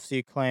Joe loves the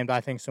Acclaimed.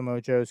 I think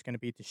Samoa Joe is going to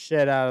beat the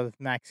shit out of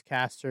Max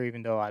Caster,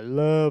 even though I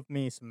love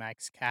me some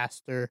Max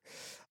Caster.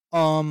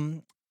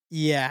 Um,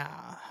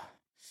 yeah,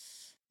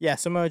 yeah,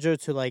 Samoa Joe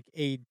to like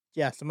a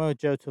yeah Samoa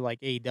Joe to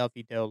like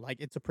AEW though. Like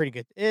it's a pretty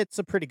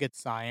good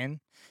sign.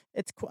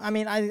 I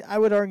mean I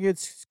would argue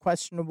it's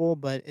questionable,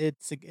 but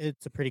it's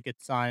a pretty good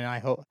sign. I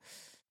hope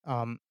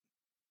um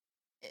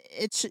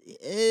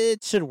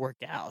it should work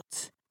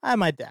out. I have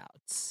my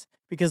doubts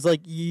because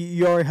like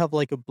you already have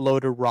like a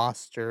bloated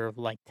roster of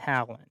like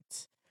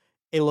talent,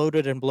 a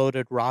loaded and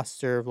bloated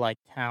roster of like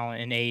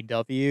talent in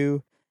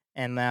AEW,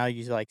 and now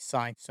you like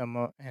sign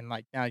Samoa and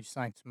like now you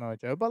sign Samoa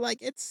Joe. But like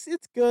it's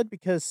good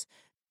because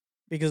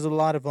a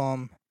lot of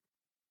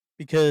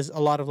because a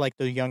lot of like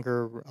the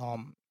younger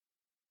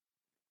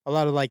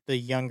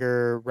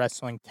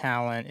wrestling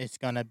talent is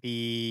gonna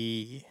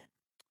be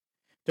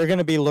they're going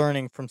to be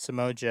learning from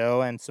Samoa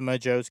Joe, and Samoa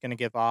Joe's going to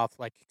give off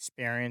like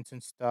experience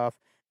and stuff,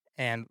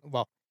 and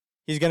well,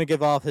 he's going to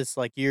give off his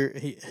like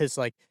years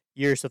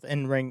of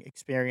in ring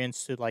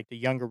experience to like the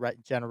younger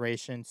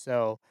generation.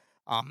 So,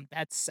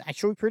 that's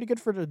actually pretty good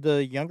for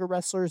the younger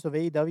wrestlers of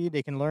AEW.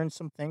 They can learn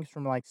some things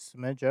from like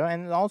Samoa Joe,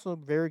 and also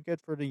very good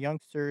for the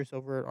youngsters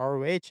over at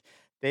ROH.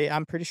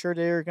 I'm pretty sure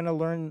they're going to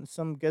learn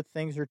some good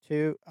things or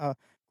two.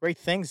 Great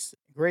things,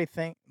 great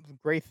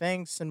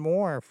things, and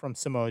more from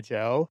Samoa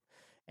Joe,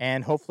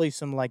 and hopefully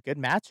some like good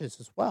matches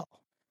as well.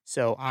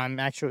 So I'm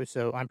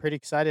pretty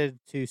excited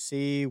to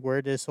see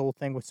where this whole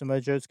thing with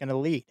Samoa Joe is going to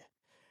lead.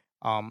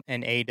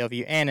 In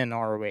AEW and in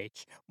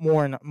ROH.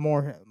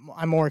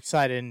 I'm more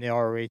excited in the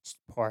ROH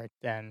part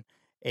than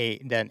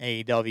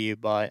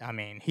AEW, but I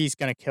mean he's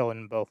gonna kill it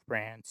in both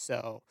brands.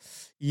 So,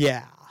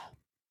 yeah,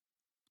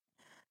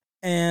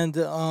 and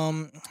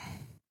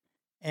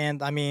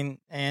I mean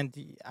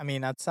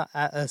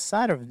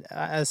aside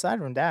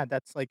from that,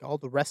 that's like all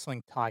the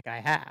wrestling talk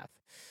I have.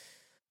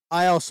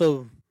 I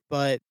also,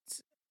 but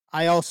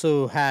I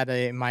also had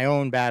my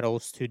own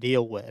battles to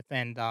deal with,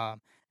 and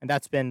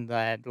that's been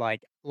that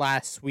like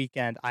last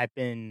weekend I've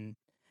been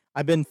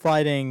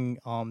fighting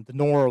the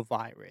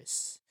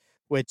norovirus,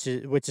 which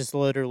is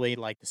literally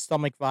like the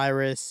stomach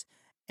virus,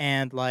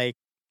 and like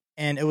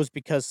and it was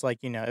because like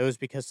it was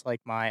because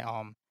like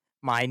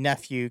my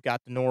nephew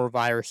got the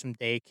norovirus from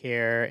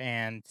daycare,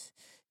 and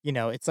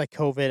it's like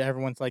COVID.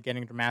 Everyone's like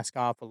getting their mask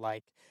off, but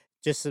like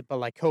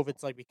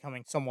COVID's like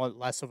becoming somewhat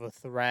less of a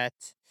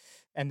threat.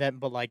 And then,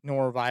 but like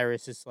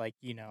norovirus is like,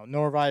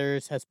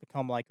 norovirus has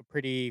become like a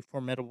pretty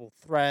formidable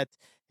threat.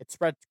 It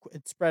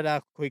spread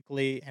out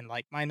quickly, and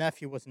like my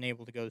nephew wasn't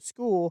able to go to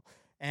school.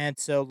 And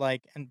so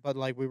but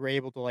like we were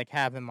able to like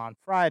have him on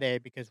Friday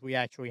because we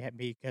actually had,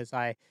 because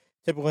I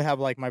typically have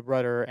like my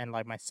brother and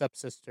like my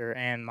stepsister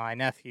and my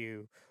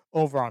nephew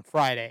over on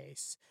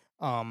Fridays.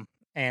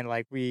 And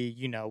like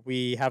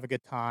we have a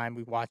good time.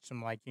 We watch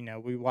some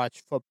we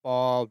watch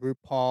football,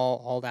 RuPaul,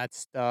 all that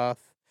stuff.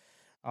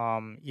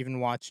 Even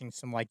watching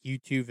some like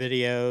YouTube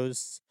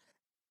videos.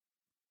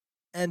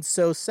 And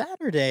so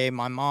Saturday,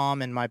 my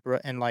mom and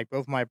and like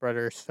both my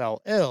brothers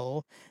fell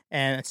ill,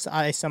 and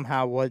I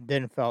somehow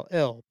didn't fell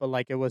ill, but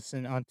like it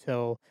wasn't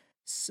until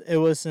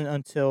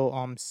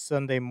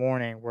Sunday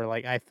morning where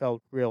like I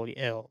felt really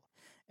ill,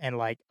 and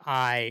like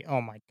oh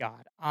my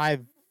god, I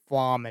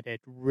vomited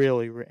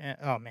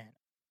oh man,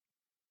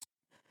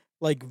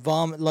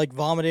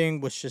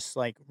 vomiting was just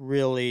like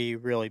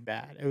really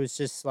bad. It was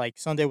just like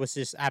Sunday was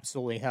just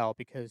absolutely hell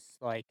because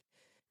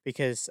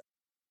because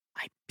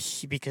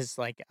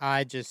like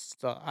I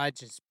just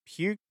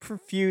puked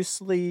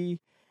profusely,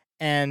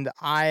 and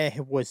I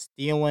was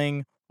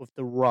dealing with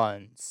the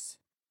runs.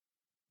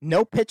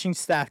 No pitching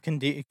staff can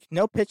be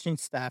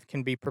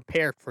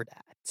prepared for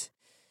that.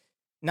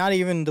 Not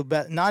even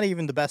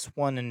the best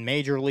one in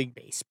Major League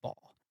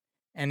Baseball.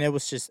 And it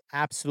was just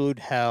absolute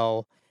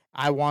hell.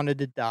 I wanted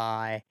to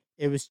die.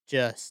 It was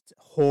just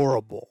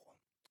horrible.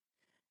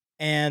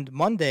 And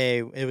Monday,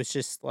 it was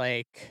just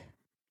like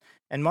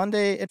and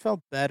Monday, it felt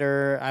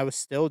better. I was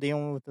still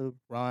dealing with the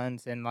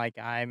runs, and like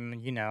I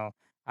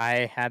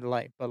had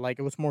but like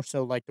it was more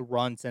so like the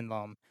runs and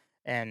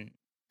and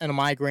a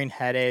migraine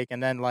headache,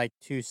 and then like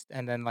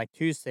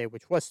Tuesday,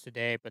 which was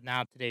today, but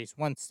now today's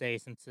Wednesday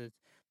since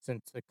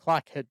the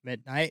clock hit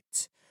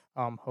midnight.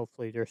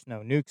 Hopefully there's no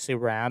nukes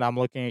around. I'm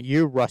looking at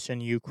you,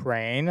 Russian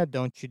Ukraine.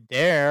 Don't you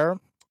dare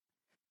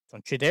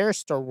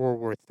start World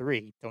War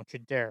III. Don't you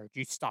dare.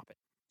 You stop it.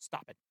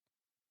 Stop it.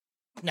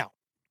 No,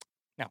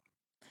 no,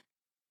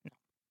 no,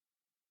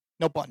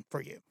 no button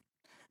for you.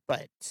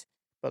 but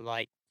but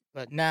like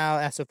but now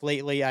as of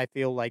lately I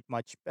feel like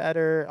much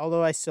better,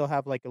 although I still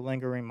have like a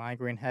lingering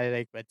migraine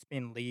headache, but it's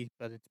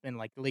been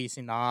like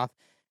leasing off.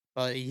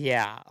 But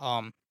yeah,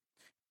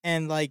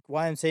 and like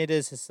why I'm saying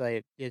this is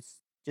like it's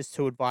just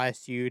to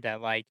advise you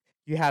that like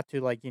you have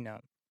to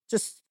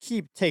just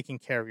keep taking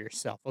care of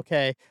yourself,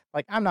 okay?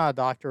 Like I'm not a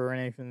doctor or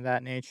anything of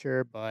that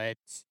nature, but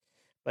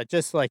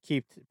just like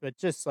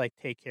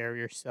take care of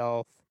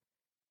yourself.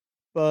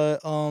 But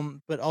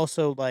but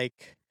also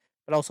like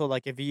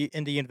if you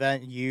in the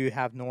event you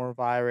have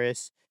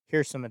norovirus,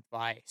 here's some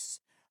advice.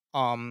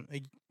 Um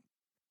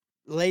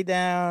lay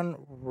down,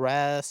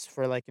 rest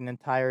for like an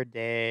entire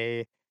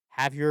day.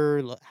 Have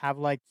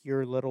like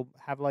your little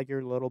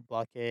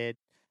bucket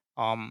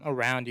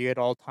around you at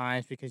all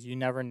times, because you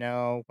never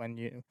know when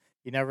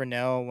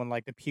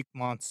like the puke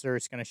monster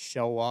is gonna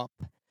show up.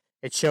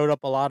 It showed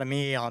up a lot of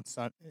me on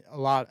Sun a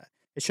lot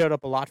it showed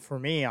up a lot for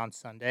me on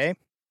Sunday.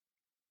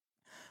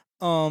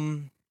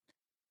 Um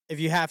if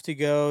you have to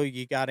go,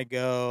 you gotta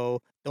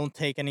go. Don't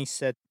take any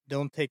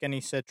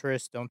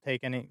citrus, don't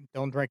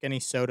drink any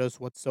sodas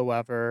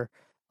whatsoever.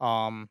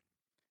 Um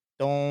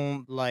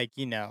don't like,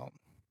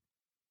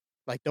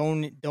 like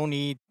don't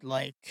eat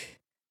like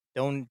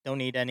don't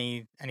eat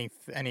any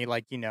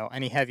like,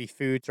 any heavy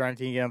foods or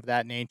anything of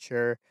that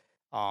nature.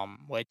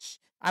 Which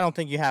I don't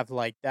think you have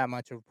like that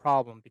much of a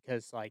problem,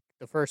 because like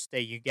the first day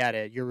you get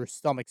it, your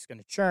stomach's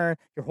gonna churn,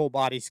 your whole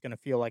body's gonna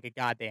feel like a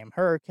goddamn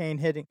hurricane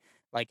hitting,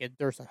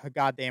 there's a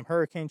goddamn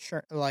hurricane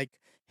like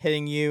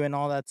hitting you and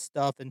all that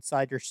stuff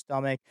inside your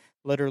stomach,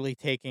 literally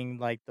taking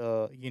like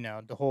the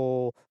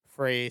whole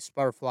phrase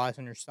butterflies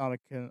in your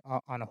stomach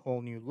on a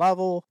whole new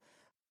level.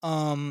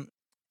 um,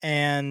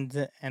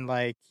 and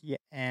like yeah,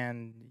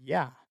 and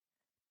yeah,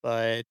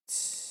 but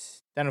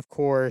then of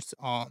course,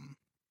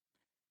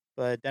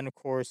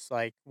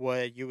 like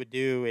what you would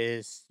do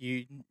is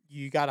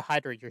you got to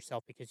hydrate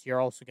yourself, because you're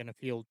also going to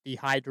feel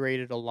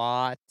dehydrated a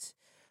lot.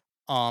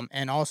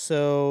 And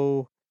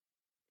also,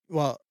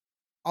 well,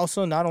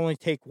 also not only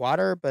take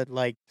water, but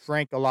like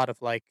drink a lot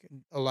of like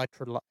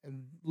electrolyte.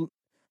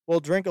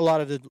 Drink a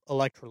lot of the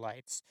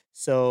electrolytes.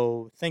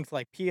 So things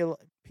like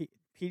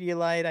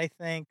Pedialyte, I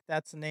think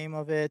that's the name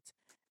of it,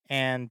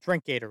 and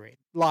drink Gatorade,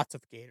 lots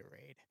of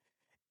Gatorade,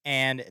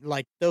 and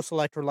like those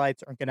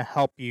electrolytes are going to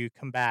help you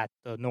combat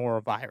the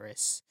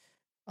norovirus.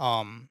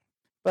 um,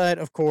 but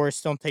of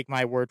course, don't take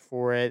my word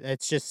for it.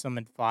 It's just some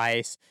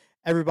advice.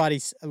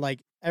 Everybody's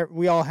like,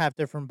 we all have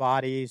different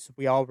bodies.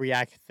 We all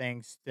react to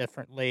things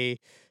differently.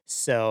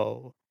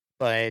 So,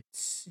 but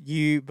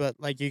but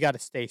like you got to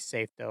stay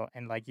safe though,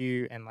 and like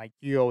you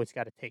always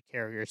got to take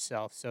care of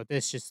yourself. So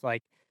this just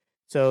like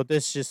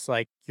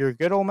your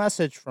good old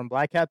message from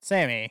Black Hat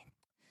Sammy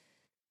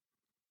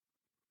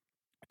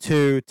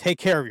to take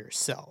care of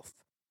yourself.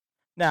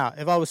 Now,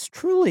 if I was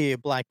truly a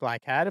black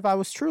hat, if I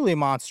was truly a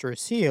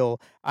monstrous heel,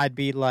 I'd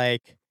be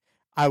like,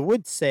 I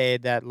would say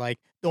that like,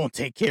 don't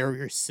take care of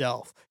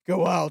yourself.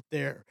 Go out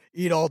there,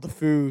 eat all the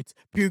foods,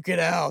 puke it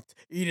out,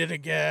 eat it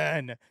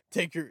again,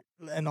 take your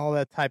and all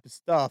that type of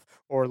stuff.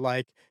 Or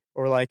like,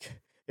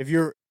 if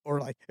you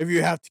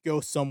have to go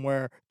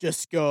somewhere,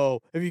 just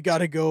go. If you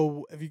gotta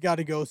go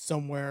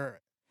somewhere,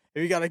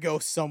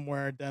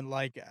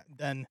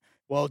 then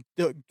well,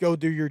 go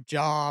do your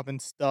job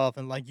and stuff,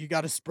 and like you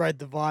got to spread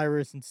the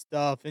virus and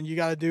stuff, and you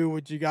got to do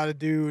what you got to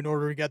do in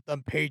order to get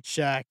them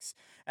paychecks.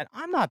 And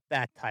I'm not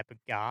that type of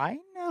guy.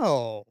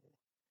 No.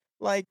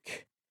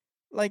 Like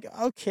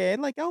okay,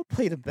 like I'll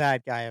play the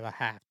bad guy if I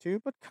have to,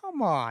 but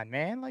come on,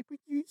 man. Like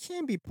you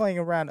can't be playing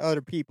around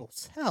other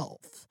people's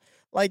health.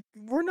 Like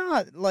we're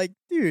not like,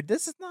 dude,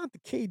 this is not the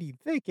KD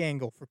Vick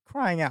angle, for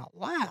crying out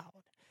loud.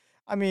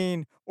 I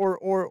mean, or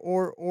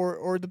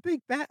the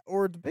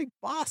the big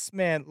boss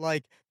man,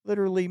 like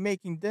literally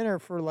making dinner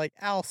for like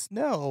Al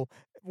Snow,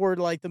 where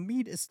like the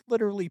meat is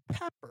literally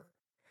pepper,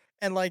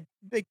 and like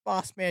big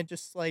boss man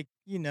just like,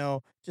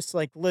 just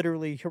like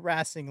literally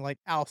harassing like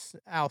Al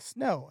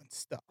Snow and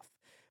stuff.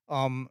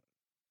 Um,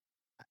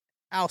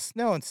 Al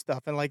Snow and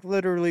stuff, and like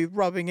literally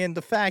rubbing in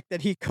the fact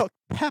that he cooked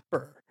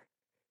pepper.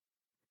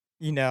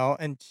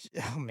 And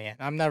oh man,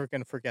 I'm never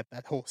gonna forget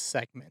that whole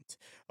segment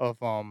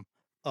of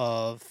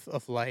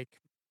of like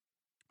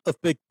of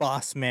Big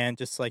Boss Man,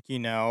 just like,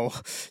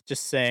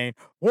 just saying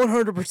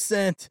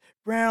 100%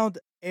 ground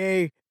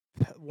A,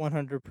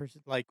 100%,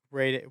 like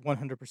grade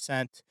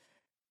 100%,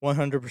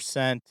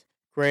 100%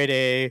 grade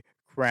A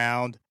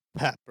ground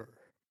pepper.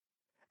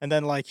 And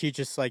then like he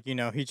just like,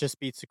 he just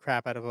beats the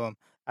crap out of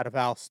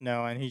Al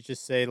Snow, and he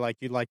just say like,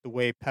 you like the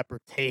way pepper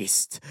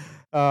tastes.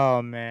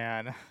 Oh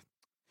man.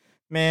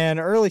 Man,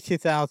 early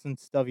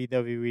 2000s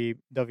WWE,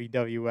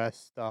 WWS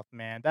stuff,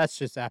 man. That's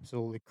just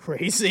absolutely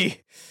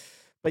crazy.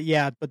 But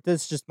yeah, but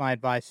this is just my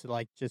advice to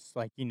like, just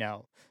like,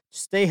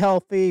 stay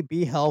healthy,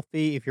 be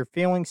healthy. If you're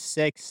feeling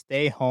sick,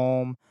 stay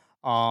home.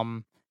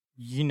 Um,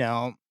 you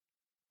know,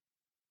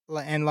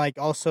 and like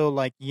also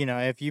like,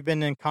 if you've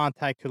been in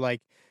contact to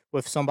like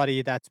with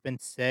somebody that's been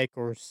sick,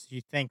 or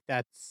you think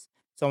that's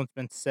someone's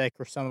been sick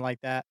or something like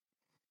that,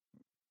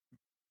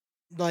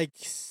 like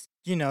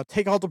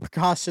take all the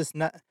precautions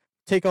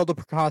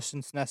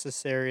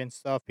necessary and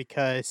stuff,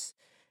 because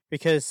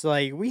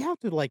like we have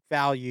to like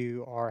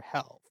value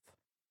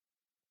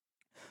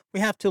we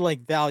have to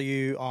like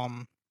value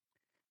our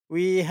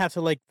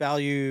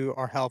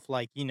health,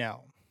 like,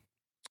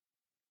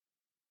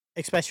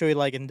 especially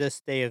like in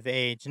this day of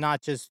age,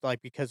 not just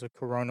like because of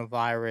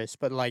coronavirus,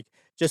 but like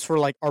just for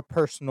like our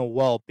personal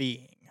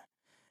well-being.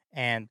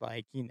 And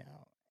like,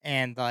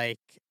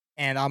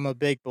 and I'm a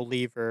big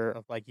believer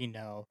of like,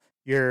 your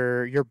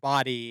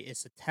body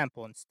is a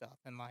temple and stuff,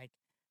 and like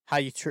how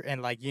you treat,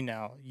 and like,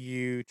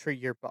 you treat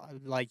your body,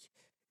 like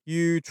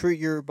you treat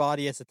your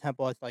body as a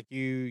temple. It's like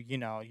you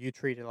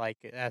treat it like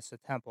as a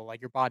temple.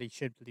 Like your body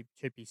should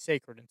be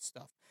sacred and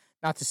stuff.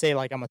 Not to say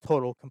like I'm a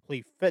total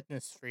complete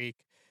fitness freak,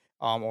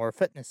 or a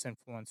fitness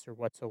influencer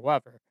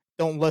whatsoever.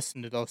 Don't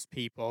listen to those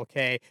people.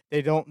 Okay,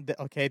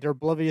 okay, they're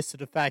oblivious to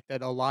the fact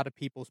that a lot of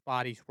people's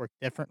bodies work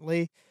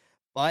differently,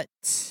 but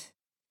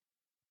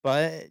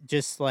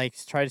just like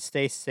try to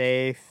stay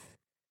safe.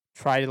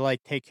 Try to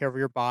like take care of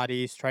your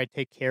bodies. Try to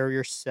take care of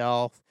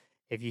yourself.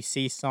 If you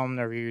see something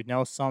or you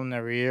know something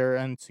or you're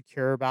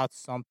insecure about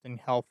something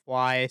health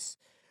wise,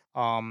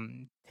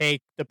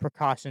 take the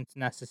precautions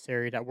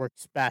necessary that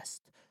works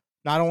best,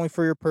 not only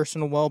for your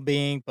personal well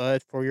being,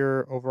 but for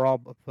your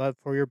but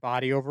for your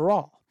body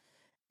overall.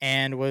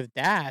 And with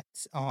that,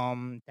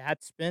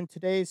 that's been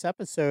today's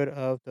episode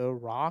of the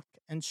Rock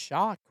and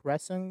Shock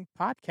Wrestling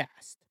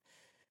Podcast,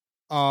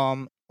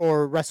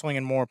 or Wrestling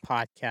and More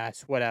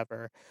podcast,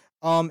 whatever.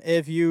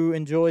 If you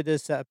enjoyed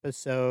this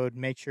episode,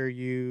 make sure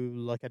you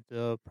look at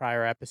the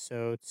prior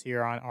episodes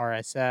here on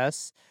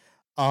RSS.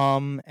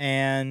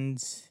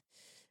 And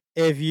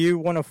if you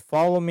want to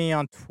follow me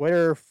on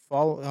Twitter,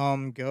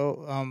 go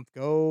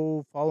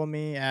follow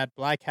me at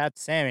Black Hat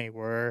Sammy,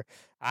 where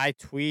I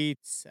tweet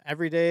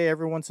every day,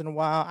 every once in a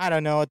while. I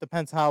don't know, it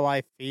depends how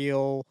I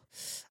feel.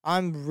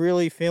 I'm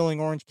really feeling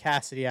Orange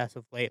Cassidy as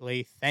of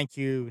lately. Thank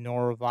you,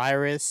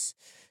 Norovirus.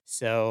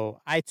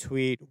 So I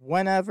tweet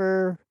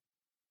whenever,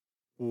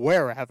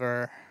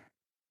 wherever.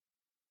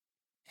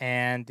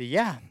 And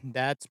yeah,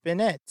 that's been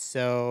it.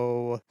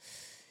 So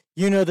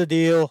you know the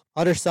deal.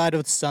 Other side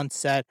of the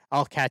sunset.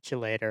 I'll catch you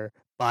later.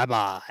 Bye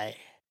bye.